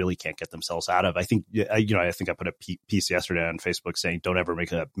they really can't get themselves out of. I think, I put a piece yesterday on Facebook saying, don't ever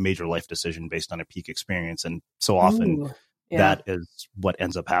make a major life decision based on a peak experience. And so often that is what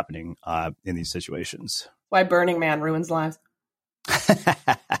ends up happening in these situations. Why Burning Man ruins lives.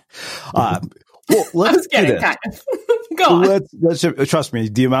 Well, let's I was kidding, kind of. Go on. Let's trust me.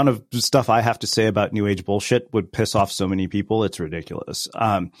 The amount of stuff I have to say about new age bullshit would piss off so many people. It's ridiculous.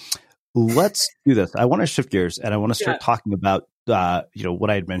 Let's do this. I want to shift gears, and I want to start talking about what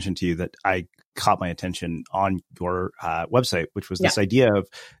I had mentioned to you that I caught my attention on your website, which was this idea of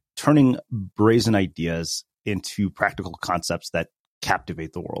turning brazen ideas into practical concepts that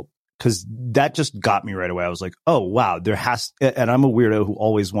captivate the world. Because that just got me right away. I was like, oh, wow, and I'm a weirdo who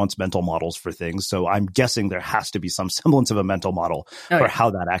always wants mental models for things. So I'm guessing there has to be some semblance of a mental model for how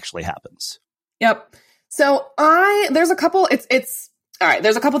that actually happens. Yep. So there's a couple, all right,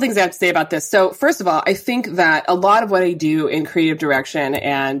 there's a couple things I have to say about this. So first of all, I think that a lot of what I do in creative direction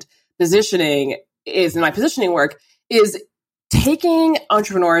and positioning in my positioning work is taking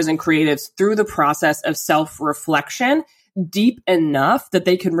entrepreneurs and creatives through the process of self-reflection deep enough that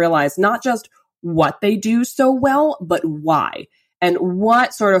they can realize not just what they do so well, but why. And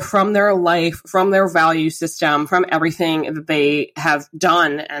what sort of from their life, from their value system, from everything that they have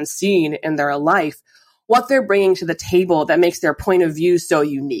done and seen in their life, what they're bringing to the table that makes their point of view so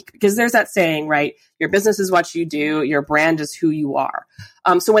unique. Because there's that saying, right? Your business is what you do. Your brand is who you are.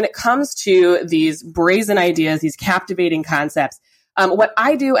 So when it comes to these brazen ideas, these captivating concepts, what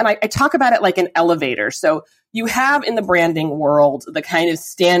I do, and I talk about it like an elevator. So you have in the branding world the kind of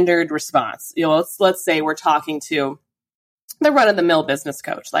standard response. Let's say we're talking to the run-of-the-mill business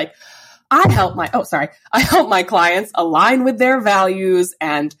coach. Like, I help my clients align with their values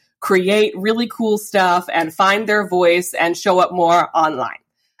and create really cool stuff and find their voice and show up more online.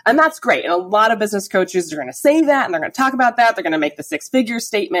 And that's great. And a lot of business coaches are going to say that, and they're going to talk about that. They're going to make the 6-figure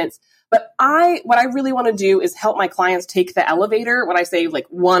statements. But what I really want to do is help my clients take the elevator, when I say like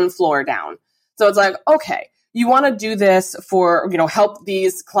one floor down. So it's like, okay, you want to do this for, help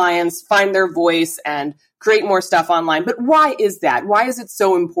these clients find their voice and create more stuff online. But why is that? Why is it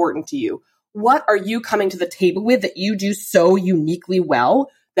so important to you? What are you coming to the table with that you do so uniquely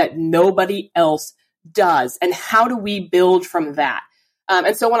well that nobody else does? And how do we build from that?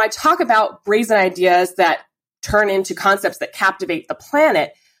 And so when I talk about brazen ideas that turn into concepts that captivate the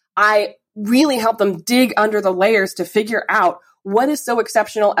planet, I really help them dig under the layers to figure out what is so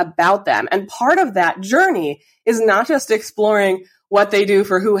exceptional about them. And part of that journey is not just exploring what they do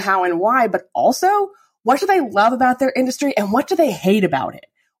for who, how, and why, but also what do they love about their industry and what do they hate about it?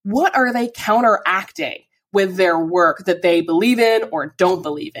 What are they counteracting with their work that they believe in or don't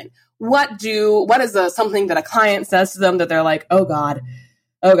believe in? What is something that a client says to them that they're like, oh God,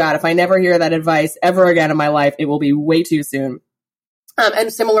 if I never hear that advice ever again in my life, it will be way too soon.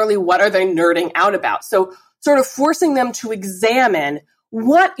 And similarly, what are they nerding out about? So sort of forcing them to examine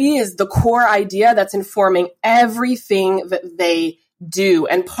what is the core idea that's informing everything that they do.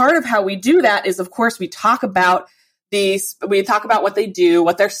 And part of how we do that is, of course, we talk about we talk about what they do,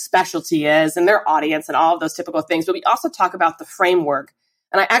 what their specialty is and their audience and all of those typical things. But we also talk about the framework.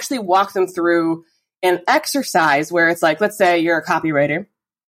 And I actually walk them through an exercise where it's like, let's say you're a copywriter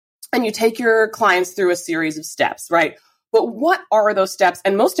and you take your clients through a series of steps, right? But what are those steps?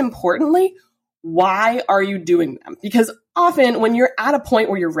 And most importantly, why are you doing them? Because often when you're at a point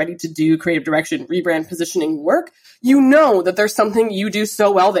where you're ready to do creative direction, rebrand, positioning work, you know that there's something you do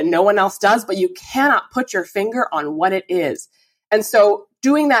so well that no one else does, but you cannot put your finger on what it is. And so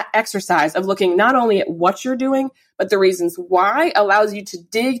doing that exercise of looking not only at what you're doing, but the reasons why allows you to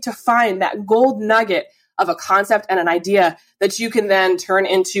dig to find that gold nugget of a concept and an idea that you can then turn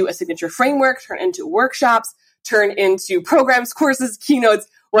into a signature framework, turn into workshops, turn into programs, courses, keynotes,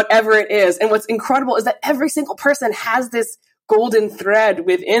 whatever it is. And what's incredible is that every single person has this golden thread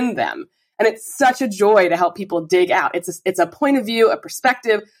within them. And it's such a joy to help people dig out. It's a point of view, a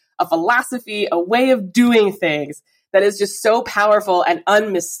perspective, a philosophy, a way of doing things that is just so powerful and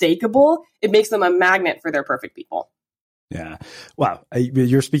unmistakable. It makes them a magnet for their perfect people. Yeah. Wow.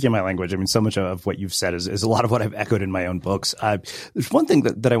 You're speaking my language. I mean, so much of what you've said is a lot of what I've echoed in my own books. There's one thing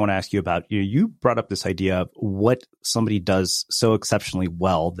that I want to ask you about. You brought up this idea of what somebody does so exceptionally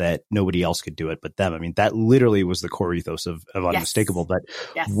well that nobody else could do it but them. I mean, that literally was the core ethos of Unmistakable. But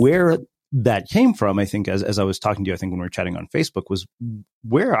where that came from, I think, as I was talking to you, I think when we were chatting on Facebook, was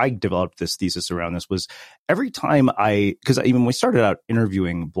where I developed this thesis around this was every time because even we started out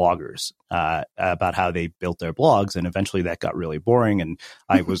interviewing bloggers about how they built their blogs, and eventually that got really boring. And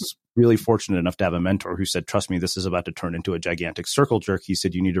I was really fortunate enough to have a mentor who said, trust me, this is about to turn into a gigantic circle jerk. He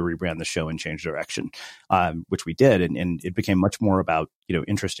said, you need to rebrand the show and change direction, which we did. And it became much more about,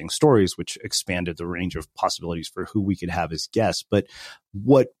 interesting stories, which expanded the range of possibilities for who we could have as guests. But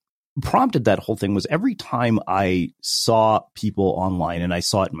what prompted that whole thing was every time I saw people online, and I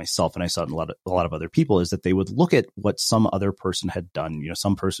saw it in myself and I saw it in a lot of other people, is that they would look at what some other person had done,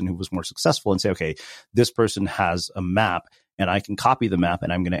 some person who was more successful, and say, okay, this person has a map and I can copy the map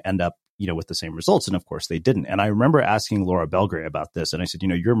and I'm going to end up, with the same results. And of course they didn't. And I remember asking Laura Belgray about this. And I said,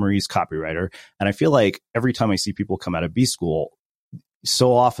 you're Marie's copywriter. And I feel like every time I see people come out of B school,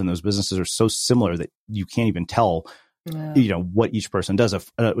 so often those businesses are so similar that you can't even tell what each person does.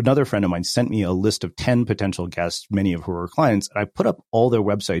 Another friend of mine sent me a list of 10 potential guests, many of who were clients. And I put up all their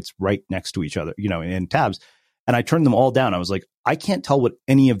websites right next to each other, in tabs. And I turned them all down. I was like, I can't tell what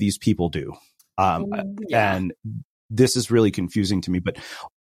any of these people do. And this is really confusing to me. But,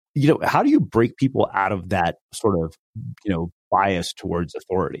 how do you break people out of that sort of, bias towards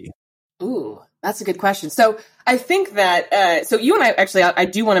authority? Ooh, that's a good question. So I think that, so you and I actually, I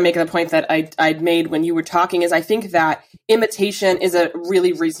do want to make the point that I'd made when you were talking is I think that imitation is a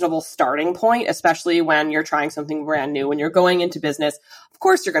really reasonable starting point, especially when you're trying something brand new. When you're going into business, of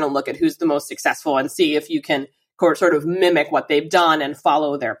course, you're going to look at who's the most successful and see if you can sort of mimic what they've done and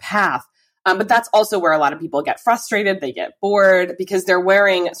follow their path. But that's also where a lot of people get frustrated. They get bored because they're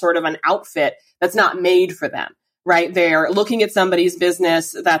wearing sort of an outfit that's not made for them. Right? They're looking at somebody's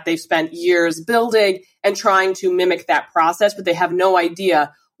business that they've spent years building and trying to mimic that process, but they have no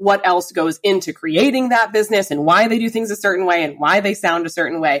idea what else goes into creating that business and why they do things a certain way and why they sound a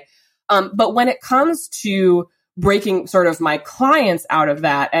certain way. But when it comes to breaking sort of my clients out of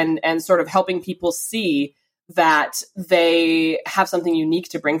that and sort of helping people see that they have something unique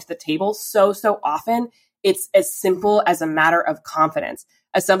to bring to the table, so often it's as simple as a matter of confidence.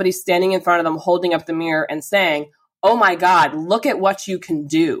 As somebody standing in front of them, holding up the mirror and saying, oh my God, look at what you can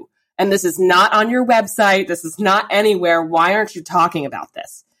do. And this is not on your website. This is not anywhere. Why aren't you talking about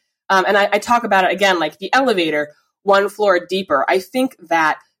this? And I talk about it again, like the elevator, one floor deeper. I think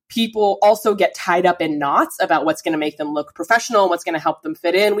that people also get tied up in knots about what's going to make them look professional, what's going to help them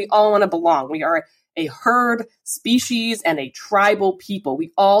fit in. We all want to belong. We are a herd species and a tribal people.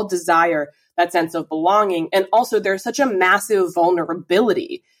 We all desire that sense of belonging. And also there's such a massive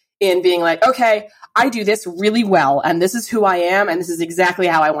vulnerability in being like, okay, I do this really well, and this is who I am, and this is exactly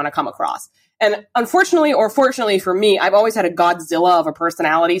how I want to come across. And unfortunately, or fortunately for me, I've always had a Godzilla of a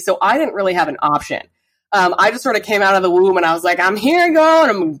personality, so I didn't really have an option. I just sort of came out of the womb and I was like, I'm here going,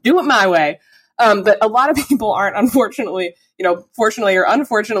 I'm going to do it my way. But a lot of people aren't, unfortunately, fortunately or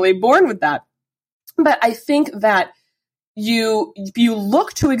unfortunately, born with that. But I think that you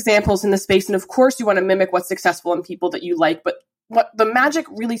look to examples in the space, and of course you want to mimic what's successful in people that you like, but what the magic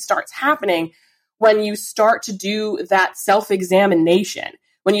really starts happening when you start to do that self-examination,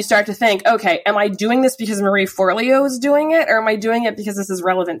 when you start to think, okay, am I doing this because Marie Forleo is doing it, or am I doing it because this is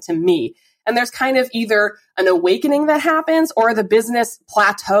relevant to me? And there's kind of either an awakening that happens or the business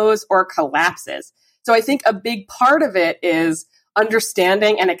plateaus or collapses. So I think a big part of it is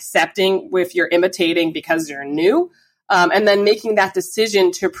understanding and accepting if you're imitating because you're new, and then making that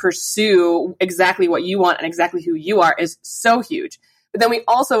decision to pursue exactly what you want and exactly who you are is so huge. But then we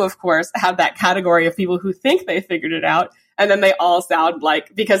also, of course, have that category of people who think they figured it out, and then they all sound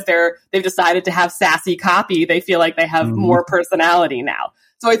like, because they've decided to have sassy copy, they feel like they have more personality now.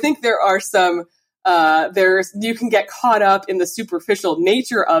 So I think there are some, you can get caught up in the superficial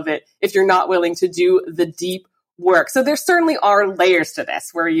nature of it if you're not willing to do the deep work. So there certainly are layers to this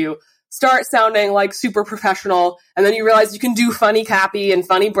where you start sounding like super professional, and then you realize you can do funny copy and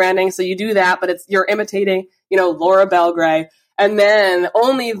funny branding. So you do that, but you're imitating, Laura Belgray. And then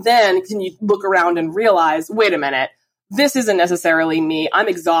only then can you look around and realize, wait a minute, this isn't necessarily me. I'm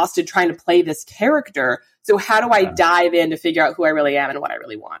exhausted trying to play this character. So how do I dive in to figure out who I really am and what I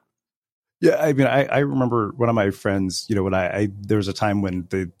really want? Yeah, I mean, I remember one of my friends, when there was a time when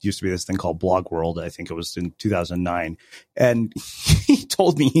there used to be this thing called Blog World. I think it was in 2009. And he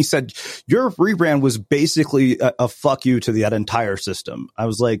told me, he said, your rebrand was basically a fuck you to that entire system. I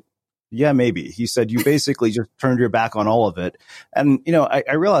was like, yeah, maybe. He said, you basically just turned your back on all of it. And,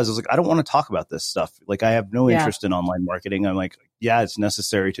 I realized, I was like, I don't want to talk about this stuff. Like, I have no interest in online marketing. I'm like, yeah, it's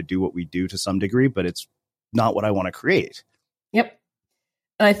necessary to do what we do to some degree, but it's not what I want to create. Yep.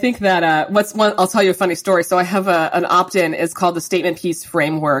 And I think that I'll tell you a funny story. So I have an opt-in. It's called the Statement Piece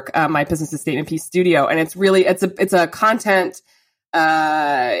Framework. My business is Statement Piece Studio, and it's really it's a content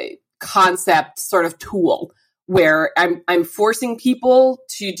concept sort of tool where I'm forcing people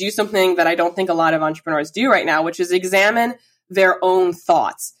to do something that I don't think a lot of entrepreneurs do right now, which is examine their own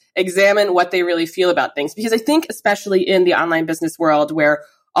thoughts, examine what they really feel about things. Because I think, especially in the online business world where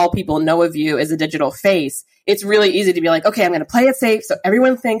all people know of you as a digital face, it's really easy to be like, okay, I'm going to play it safe so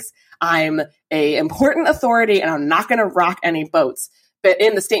everyone thinks I'm a important authority and I'm not going to rock any boats. But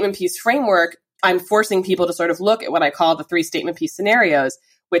in the statement piece framework, I'm forcing people to sort of look at what I call the 3 statement piece scenarios,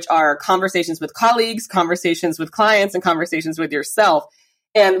 which are conversations with colleagues, conversations with clients, and conversations with yourself.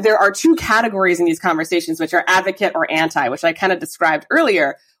 And there are 2 categories in these conversations, which are advocate or anti, which I kind of described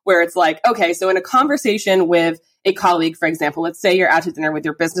earlier, where it's like, okay, so in a conversation with a colleague, for example, let's say you're out to dinner with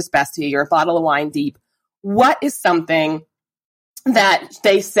your business bestie, you're a bottle of wine deep. What is something that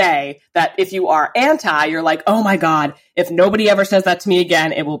they say that if you are anti, you're like, oh my God, if nobody ever says that to me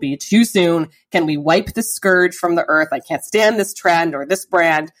again, it will be too soon. Can we wipe this scourge from the earth? I can't stand this trend or this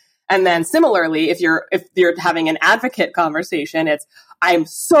brand. And then similarly, if you're having an advocate conversation, it's, I'm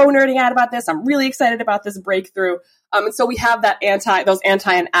so nerding out about this. I'm really excited about this breakthrough. And so we have those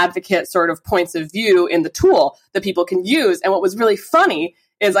anti and advocate sort of points of view in the tool that people can use. And what was really funny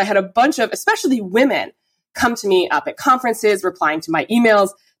is I had a bunch of, especially women, come to me up at conferences, replying to my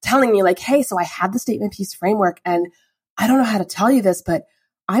emails, telling me like, hey, so I had the statement piece framework and I don't know how to tell you this, but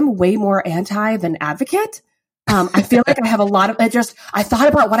I'm way more anti than advocate. I feel like I have a lot of, I thought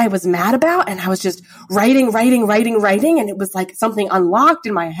about what I was mad about and I was just writing. And it was like something unlocked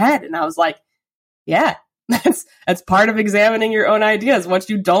in my head. And I was like, yeah, that's part of examining your own ideas. What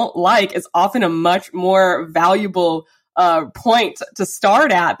you don't like is often a much more valuable point to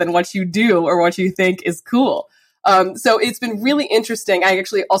start at than what you do or what you think is cool. So it's been really interesting. I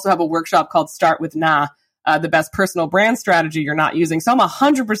actually also have a workshop called Start With Nah, the best personal brand strategy you're not using. So I'm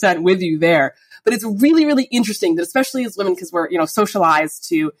 100% with you there. But it's really, really interesting that especially as women, because we're, socialized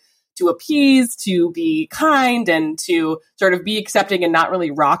to appease, to be kind, and to sort of be accepting and not really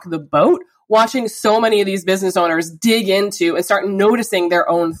rock the boat, watching so many of these business owners dig into and start noticing their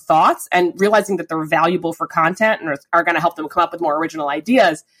own thoughts and realizing that they're valuable for content and are going to help them come up with more original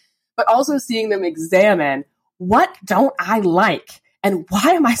ideas, but also seeing them examine, what don't I like? And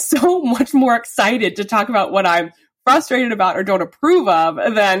why am I so much more excited to talk about what I'm frustrated about or don't approve of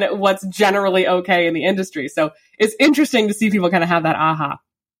than what's generally okay in the industry? So it's interesting to see people kind of have that aha.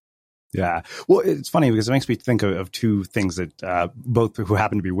 Yeah. Well, it's funny because it makes me think of 2 things that both who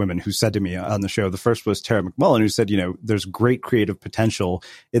happen to be women who said to me on the show. The first was Tara McMullen, who said, there's great creative potential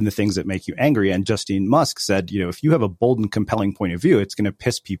in the things that make you angry. And Justine Musk said, if you have a bold and compelling point of view, it's going to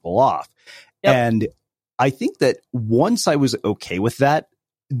piss people off. Yep. And I think that once I was okay with that,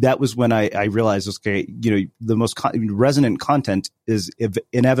 that was when I realized, okay, the most resonant content is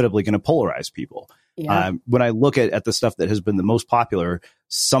inevitably going to polarize people. Yeah. When I look at the stuff that has been the most popular,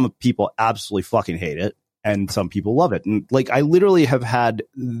 some people absolutely fucking hate it and some people love it. And like, I literally have had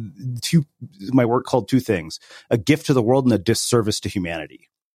my work called 2 things: a gift to the world and a disservice to humanity.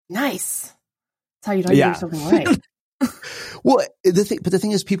 Nice. That's how you know you're doing something right. Well, the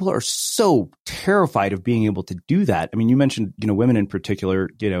thing is, people are so terrified of being able to do that. I mean, you mentioned, women in particular,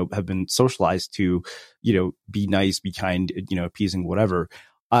 have been socialized to, be nice, be kind, appeasing, whatever.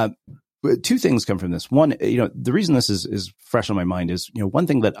 two things come from this. One, the reason this is fresh on my mind is, one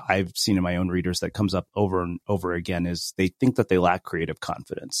thing that I've seen in my own readers that comes up over and over again is they think that they lack creative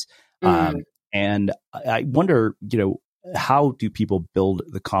confidence. And I wonder, how do people build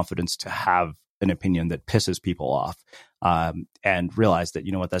the confidence to have an opinion that pisses people off, and realize that,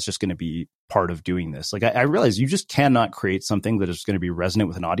 that's just going to be part of doing this. Like I realize you just cannot create something that is going to be resonant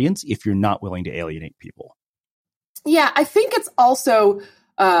with an audience if you're not willing to alienate people. Yeah, I think it's also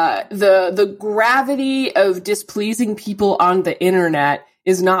the gravity of displeasing people on the internet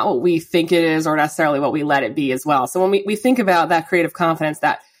is not what we think it is or necessarily what we let it be as well. So when we think about that creative confidence,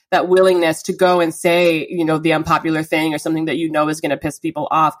 that willingness to go and say, the unpopular thing or something that is going to piss people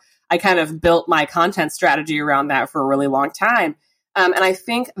off, I kind of built my content strategy around that for a really long time. And I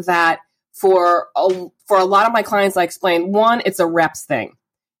think that for a lot of my clients, I explain, one, it's a reps thing.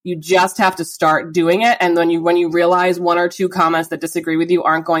 You just have to start doing it. And then when you realize one or two comments that disagree with you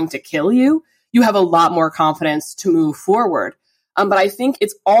aren't going to kill you, you have a lot more confidence to move forward. But I think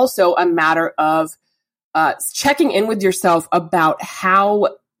it's also a matter of checking in with yourself about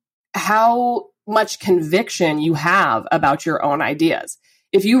how much conviction you have about your own ideas.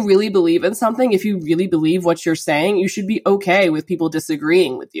 If you really believe in something, if you really believe what you're saying, you should be okay with people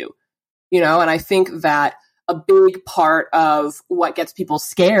disagreeing with you. And I think that a big part of what gets people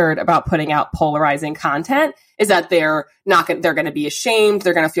scared about putting out polarizing content is that they're going to be ashamed.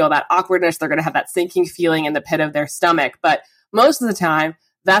 They're going to feel that awkwardness. They're going to have that sinking feeling in the pit of their stomach. But most of the time,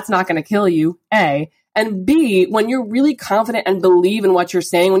 that's not going to kill you, A. And B, when you're really confident and believe in what you're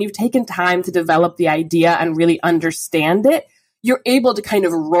saying, when you've taken time to develop the idea and really understand it, you're able to kind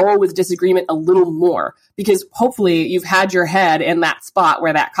of roll with disagreement a little more because hopefully you've had your head in that spot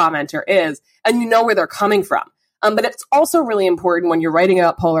where that commenter is and you know where they're coming from. But it's also really important when you're writing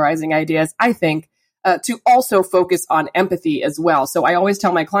about polarizing ideas, I think, to also focus on empathy as well. So I always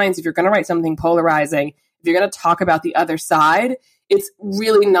tell my clients, if you're going to write something polarizing, if you're going to talk about the other side, it's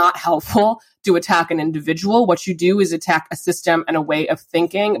really not helpful to attack an individual. What you do is attack a system and a way of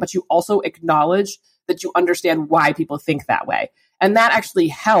thinking, but you also acknowledge that you understand why people think that way. And that actually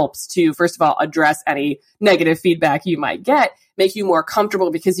helps to, first of all, address any negative feedback you might get, make you more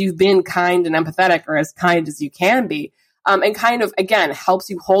comfortable because you've been kind and empathetic or as kind as you can be. And kind of, again, helps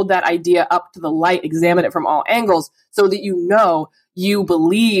you hold that idea up to the light, examine it from all angles so that you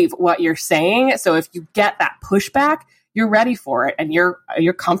believe what you're saying. So if you get that pushback, you're ready for it and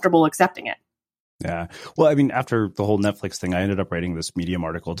you're comfortable accepting it. Yeah. Well, I mean, after the whole Netflix thing, I ended up writing this Medium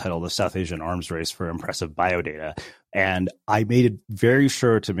article titled The South Asian Arms Race for Impressive Biodata. And I made it very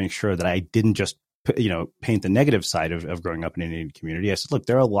sure to make sure that I didn't just, paint the negative side of growing up in an Indian community. I said, look,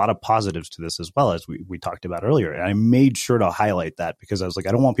 there are a lot of positives to this as well, as we talked about earlier. And I made sure to highlight that because I was like,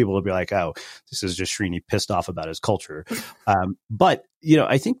 I don't want people to be like, oh, this is just Srini pissed off about his culture. But,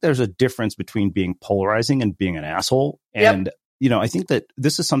 I think there's a difference between being polarizing and being an asshole. And I think that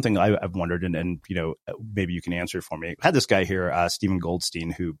this is something I've wondered, and maybe you can answer for me. I had this guy here, Stephen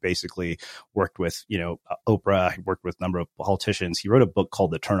Goldstein, who basically worked with, Oprah, worked with a number of politicians. He wrote a book called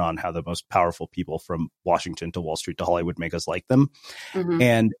The Turn On, How the Most Powerful People from Washington to Wall Street to Hollywood Make Us Like Them. Mm-hmm.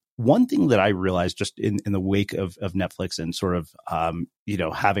 And one thing that I realized just in the wake of Netflix and sort of,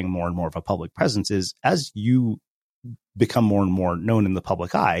 having more and more of a public presence is as you become more and more known in the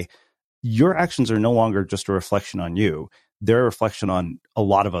public eye, your actions are no longer just a reflection on you. They're a reflection on a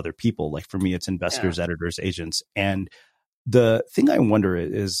lot of other people. Like for me, it's investors, editors, agents. And the thing I wonder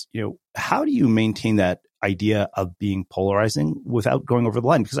is, how do you maintain that idea of being polarizing without going over the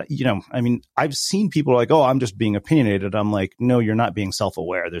line? Because, I've seen people like, oh, I'm just being opinionated. I'm like, no, you're not being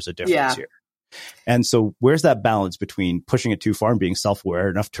self-aware. There's a difference here. And so where's that balance between pushing it too far and being self-aware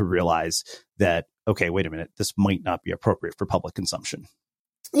enough to realize that, okay, wait a minute, this might not be appropriate for public consumption?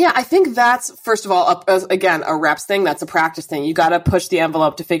 Yeah, I think that's, first of all, again, a reps thing. That's a practice thing. You got to push the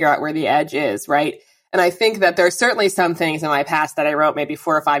envelope to figure out where the edge is, right? And I think that there's certainly some things in my past that I wrote maybe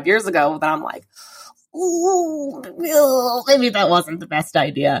 4 or 5 years ago that I'm like, ooh, maybe that wasn't the best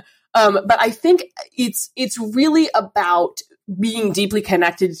idea. But I think it's really about being deeply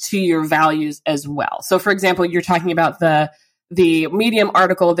connected to your values as well. So, for example, you're talking about the Medium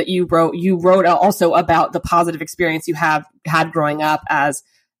article that you wrote also about the positive experience you have had growing up as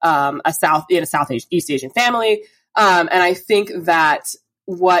East Asian family. And I think that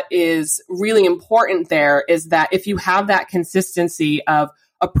what is really important there is that if you have that consistency of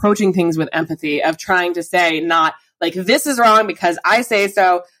approaching things with empathy, of trying to say not like, this is wrong because I say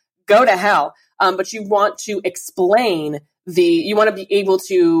so, go to hell. But you want to explain you want to be able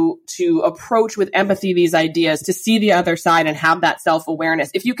to approach with empathy these ideas, to see the other side and have that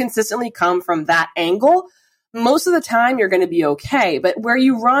self-awareness. If you consistently come from that angle, most of the time you're going to be okay. But where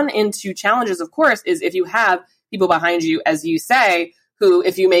you run into challenges, of course, is if you have people behind you, as you say, who,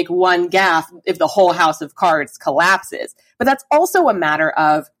 if you make one gaffe, if the whole house of cards collapses. But that's also a matter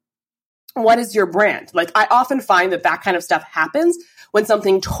of, what is your brand? Like, I often find that kind of stuff happens when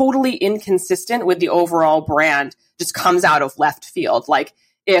something totally inconsistent with the overall brand just comes out of left field. Like,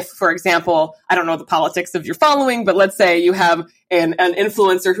 if, for example, I don't know the politics of your following, but let's say you have an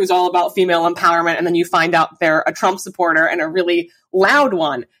influencer who's all about female empowerment, and then you find out they're a Trump supporter and a really loud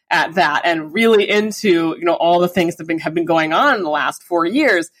one at that, and really into, all the things that have been going on in the last 4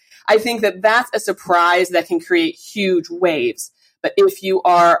 years. I think that that's a surprise that can create huge waves. But if you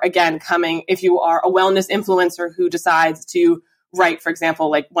are, again, if you are a wellness influencer who decides to write, for example,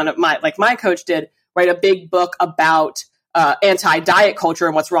 like my coach did, write a big book about anti-diet culture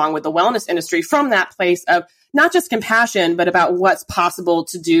and what's wrong with the wellness industry from that place of not just compassion, but about what's possible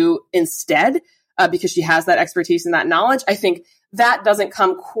to do instead, because she has that expertise and that knowledge. I think that doesn't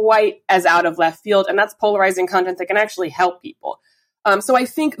come quite as out of left field, and that's polarizing content that can actually help people. So I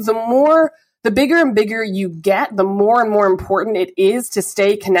think the bigger and bigger you get, the more and more important it is to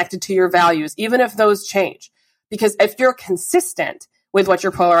stay connected to your values, even if those change. Because if you're consistent with what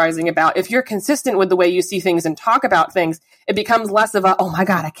you're polarizing about, if you're consistent with the way you see things and talk about things, it becomes less of a, oh my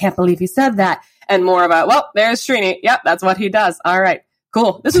God, I can't believe he said that, and more of a, well, there's Srini. Yep, that's what he does. All right,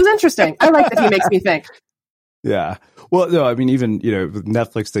 cool. This was interesting. I like that he makes me think. Yeah. Well, no, I mean, even, the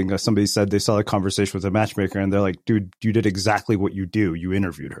Netflix thing, somebody said they saw a conversation with a matchmaker and they're like, dude, you did exactly what you do. You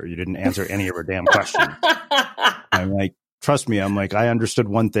interviewed her. You didn't answer any of her damn questions. I'm like, trust me. I'm like, I understood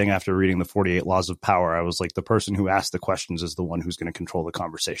one thing after reading the 48 Laws of Power. I was like, the person who asked the questions is the one who's going to control the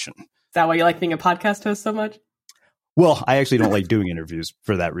conversation. Is that why you like being a podcast host so much? Well, I actually don't like doing interviews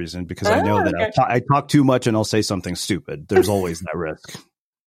for that reason, because I know that I talk too much and I'll say something stupid. There's always that risk.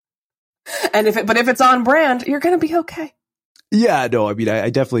 And if it's on brand, you're going to be okay. Yeah, no, I mean, I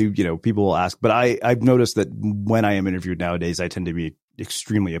definitely, people will ask, but I've noticed that when I am interviewed nowadays, I tend to be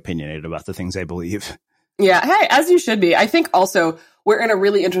extremely opinionated about the things I believe. Yeah. Hey, as you should be. I think also we're in a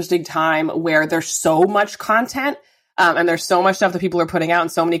really interesting time where there's so much content, and there's so much stuff that people are putting out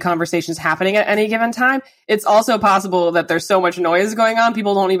and so many conversations happening at any given time. It's also possible that there's so much noise going on.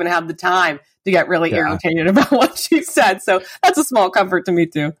 People don't even have the time to get really irritated about what she said. So that's a small comfort to me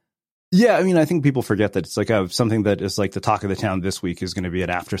too. Yeah, I mean, I think people forget that it's like something that is like the talk of the town this week is going to be an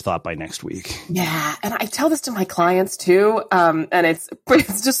afterthought by next week. Yeah, and I tell this to my clients too, and it's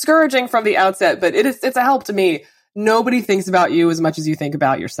discouraging from the outset, but it's a help to me. Nobody thinks about you as much as you think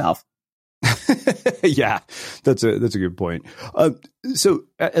about yourself. Yeah, that's a good point. So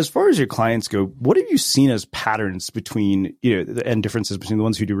as far as your clients go, what have you seen as patterns between, and differences between the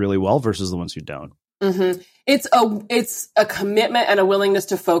ones who do really well versus the ones who don't? Mm-hmm. It's a commitment and a willingness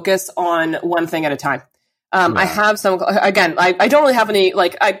to focus on one thing at a time. I have some, again, I don't really have any,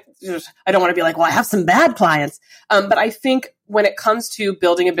 I don't want to be like, well, I have some bad clients. But I think when it comes to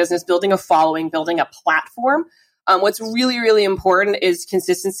building a business, building a following, building a platform, what's really, really important is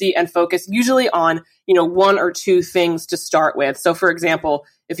consistency and focus, usually on, one or two things to start with. So for example,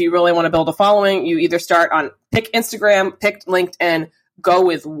 if you really want to build a following, you either start on pick Instagram, pick LinkedIn, go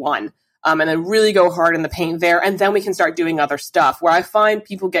with one. And then really go hard in the paint there. And then we can start doing other stuff. Where I find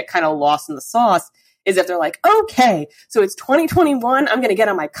people get kind of lost in the sauce is if they're like, okay, so it's 2021. I'm going to get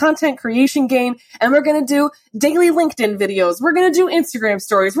on my content creation game and we're going to do daily LinkedIn videos. We're going to do Instagram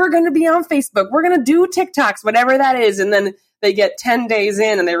stories. We're going to be on Facebook. We're going to do TikToks, whatever that is. And then they get 10 days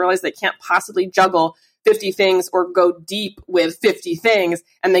in and they realize they can't possibly juggle 50 things or go deep with 50 things.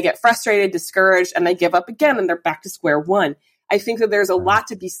 And they get frustrated, discouraged, and they give up again and they're back to square one. I think that there's a lot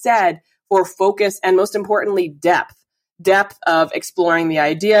to be said for focus and, most importantly, depth of exploring the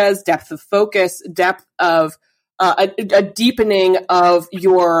ideas, depth of focus, depth of a deepening of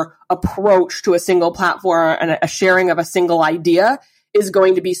your approach to a single platform and a sharing of a single idea is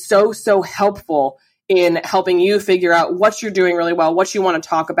going to be so, so helpful in helping you figure out what you're doing really well, what you want to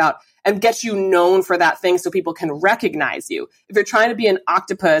talk about, and get you known for that thing so people can recognize you. If you're trying to be an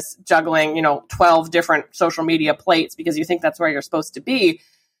octopus juggling, 12 different social media plates because you think that's where you're supposed to be,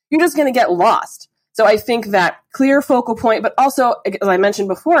 you're just going to get lost. So I think that clear focal point, but also, as I mentioned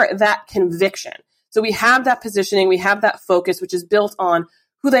before, that conviction. So we have that positioning, we have that focus, which is built on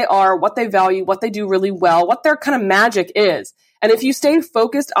who they are, what they value, what they do really well, what their kind of magic is. And if you stay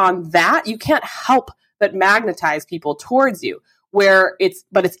focused on that, you can't help but magnetize people towards you. But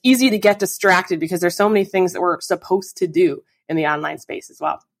it's easy to get distracted because there's so many things that we're supposed to do in the online space as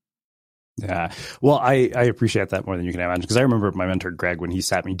well. Yeah. Well, I appreciate that more than you can imagine, because I remember my mentor, Greg, when he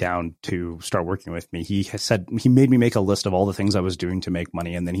sat me down to start working with me, he made me make a list of all the things I was doing to make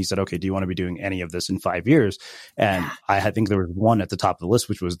money. And then he said, okay, do you want to be doing any of this in 5 years? And I think there was one at the top of the list,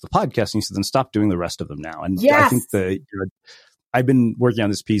 which was the podcast. And he said, then stop doing the rest of them now. And I think I've been working on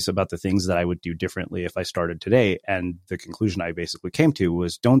this piece about the things that I would do differently if I started today. And the conclusion I basically came to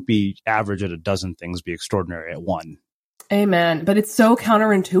was, don't be average at a dozen things, be extraordinary at one. Amen. But it's so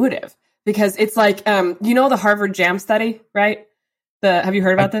counterintuitive. Because it's like, the Harvard Jam study, right? Have you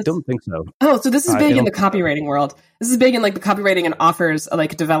heard about this? I don't think so. Oh, so this is big in the copywriting world. This is big in like the copywriting and offers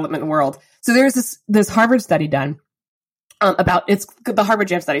like development world. So there's this Harvard study done about, it's the Harvard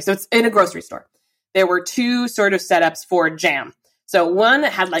Jam study. So it's in a grocery store. There were two sort of setups for jam. So one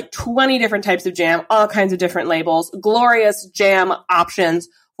had like 20 different types of jam, all kinds of different labels, glorious jam options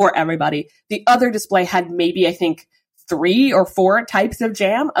for everybody. The other display had maybe, I think, 3 or 4 types of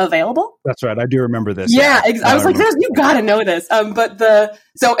jam available. That's right. I do remember this. Yeah. I was like, you got to know this. And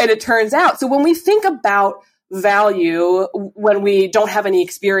it turns out, so when we think about value, when we don't have any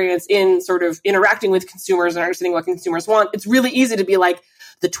experience in sort of interacting with consumers and understanding what consumers want, it's really easy to be like,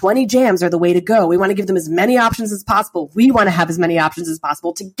 the 20 jams are the way to go. We want to give them as many options as possible. We want to have as many options as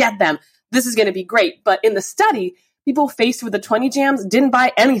possible to get them. This is going to be great. But in the study, people faced with the 20 jams didn't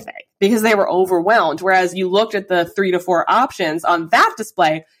buy anything because they were overwhelmed. Whereas you looked at the 3 to 4 options on that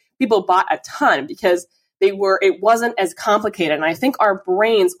display, people bought a ton because it wasn't as complicated. And I think our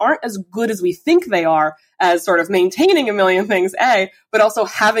brains aren't as good as we think they are as sort of maintaining a million things, but also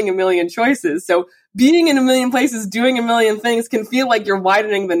having a million choices. So being in a million places, doing a million things can feel like you're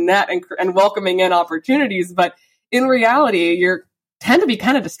widening the net and welcoming in opportunities. But in reality, you tend to be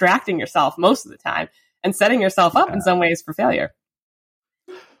kind of distracting yourself most of the time and setting yourself up in some ways for failure.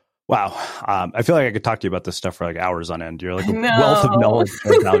 Wow. I feel like I could talk to you about this stuff for like hours on end. You're like a wealth of knowledge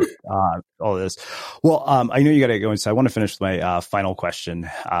about all this. Well, I know you got to go inside. I want to finish with my final question,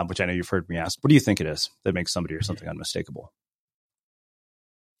 which I know you've heard me ask. What do you think it is that makes somebody or something unmistakable?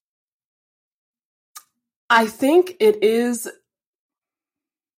 I think it is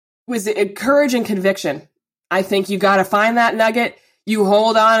courage and conviction. I think you got to find that nugget. You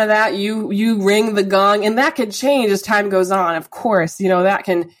hold on to that. You ring the gong, and that can change as time goes on. Of course, that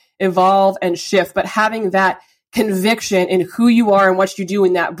can evolve and shift, but having that conviction in who you are and what you do,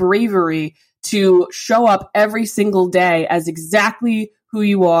 and that bravery to show up every single day as exactly who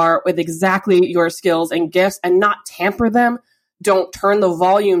you are with exactly your skills and gifts and not tamper them. Don't turn the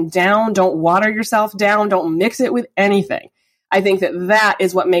volume down. Don't water yourself down. Don't mix it with anything. I think that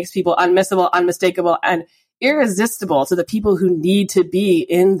is what makes people unmissable, unmistakable, and irresistible to the people who need to be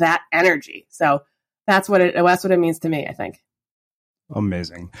in that energy. So that's what it means to me, I think.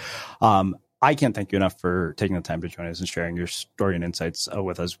 Amazing. I can't thank you enough for taking the time to join us and sharing your story and insights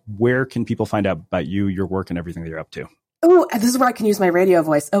with us. Where can people find out about you, your work, and everything that you're up to? Oh, this is where I can use my radio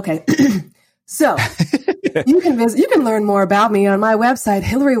voice. Okay. So you can learn more about me on my website,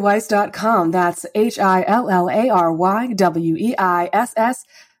 HillaryWeiss.com. That's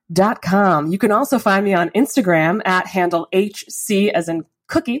HILLARYWEISS.com. You can also find me on Instagram at handle HC as in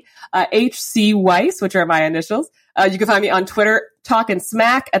cookie, HC Weiss, which are my initials. You can find me on Twitter, Talkin'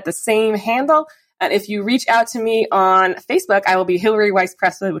 Smack at the same handle. And if you reach out to me on Facebook, I will be Hillary Weiss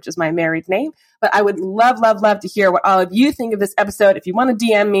Presley, which is my married name. But I would love, love, love to hear what all of you think of this episode. If you want to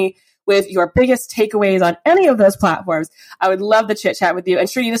DM me with your biggest takeaways on any of those platforms, I would love to chit chat with you. And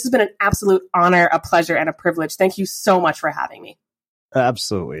Shruti, this has been an absolute honor, a pleasure, and a privilege. Thank you so much for having me.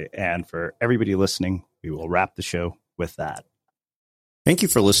 Absolutely. And for everybody listening, we will wrap the show with that. Thank you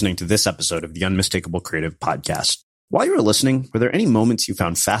for listening to this episode of the Unmistakable Creative Podcast. While you were listening, were there any moments you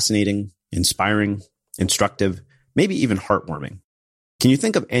found fascinating, inspiring, instructive, maybe even heartwarming? Can you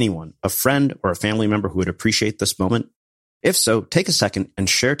think of anyone, a friend or a family member who would appreciate this moment? If so, take a second and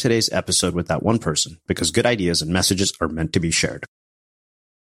share today's episode with that one person, because good ideas and messages are meant to be shared.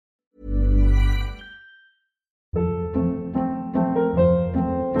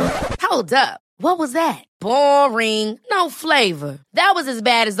 Hold up. What was that? Boring. No flavor. That was as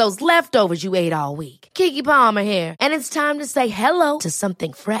bad as those leftovers you ate all week. Keke Palmer here, and it's time to say hello to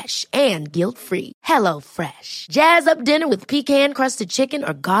something fresh and guilt-free. Hello Fresh. Jazz up dinner with pecan-crusted chicken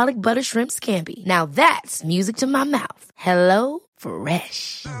or garlic butter shrimp scampi. Now that's music to my mouth. Hello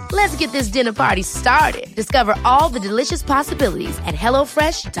Fresh. Let's get this dinner party started. Discover all the delicious possibilities at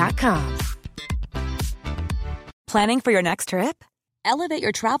HelloFresh.com. Planning for your next trip? Elevate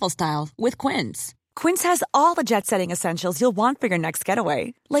your travel style with Quince. Quince has all the jet-setting essentials you'll want for your next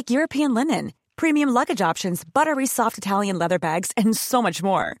getaway, like European linen, premium luggage options, buttery soft Italian leather bags, and so much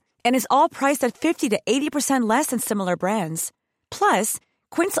more. And is all priced at 50 to 80% less than similar brands. Plus,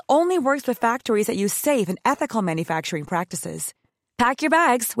 Quince only works with factories that use safe and ethical manufacturing practices. Pack your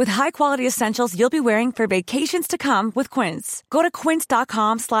bags with high-quality essentials you'll be wearing for vacations to come with Quince. Go to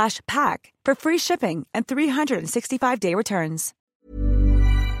quince.com/pack for free shipping and 365-day returns.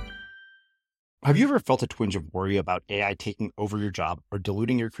 Have you ever felt a twinge of worry about AI taking over your job or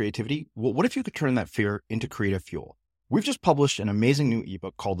diluting your creativity? Well, what if you could turn that fear into creative fuel? We've just published an amazing new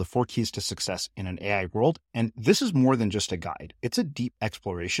ebook called The 4 Keys to Success in an AI World, and this is more than just a guide. It's a deep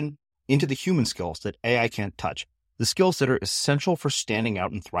exploration into the human skills that AI can't touch, the skills that are essential for standing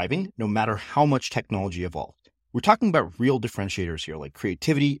out and thriving, no matter how much technology evolved. We're talking about real differentiators here, like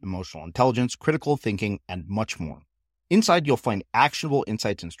creativity, emotional intelligence, critical thinking, and much more. Inside, you'll find actionable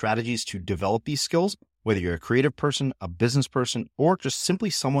insights and strategies to develop these skills, whether you're a creative person, a business person, or just simply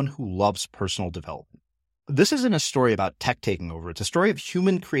someone who loves personal development. This isn't a story about tech taking over. It's a story of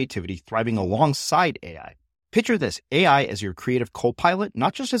human creativity thriving alongside AI. Picture this, AI as your creative co-pilot,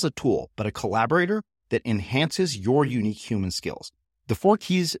 not just as a tool, but a collaborator that enhances your unique human skills. The 4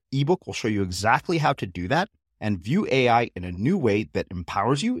 Keys ebook will show you exactly how to do that and view AI in a new way that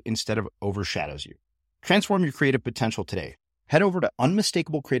empowers you instead of overshadows you. Transform your creative potential today. Head over to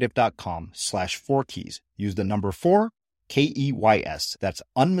unmistakablecreative.com/4keys. Use the number 4, KEYS. That's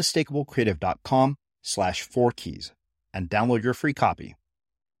unmistakablecreative.com/4keys and download your free copy.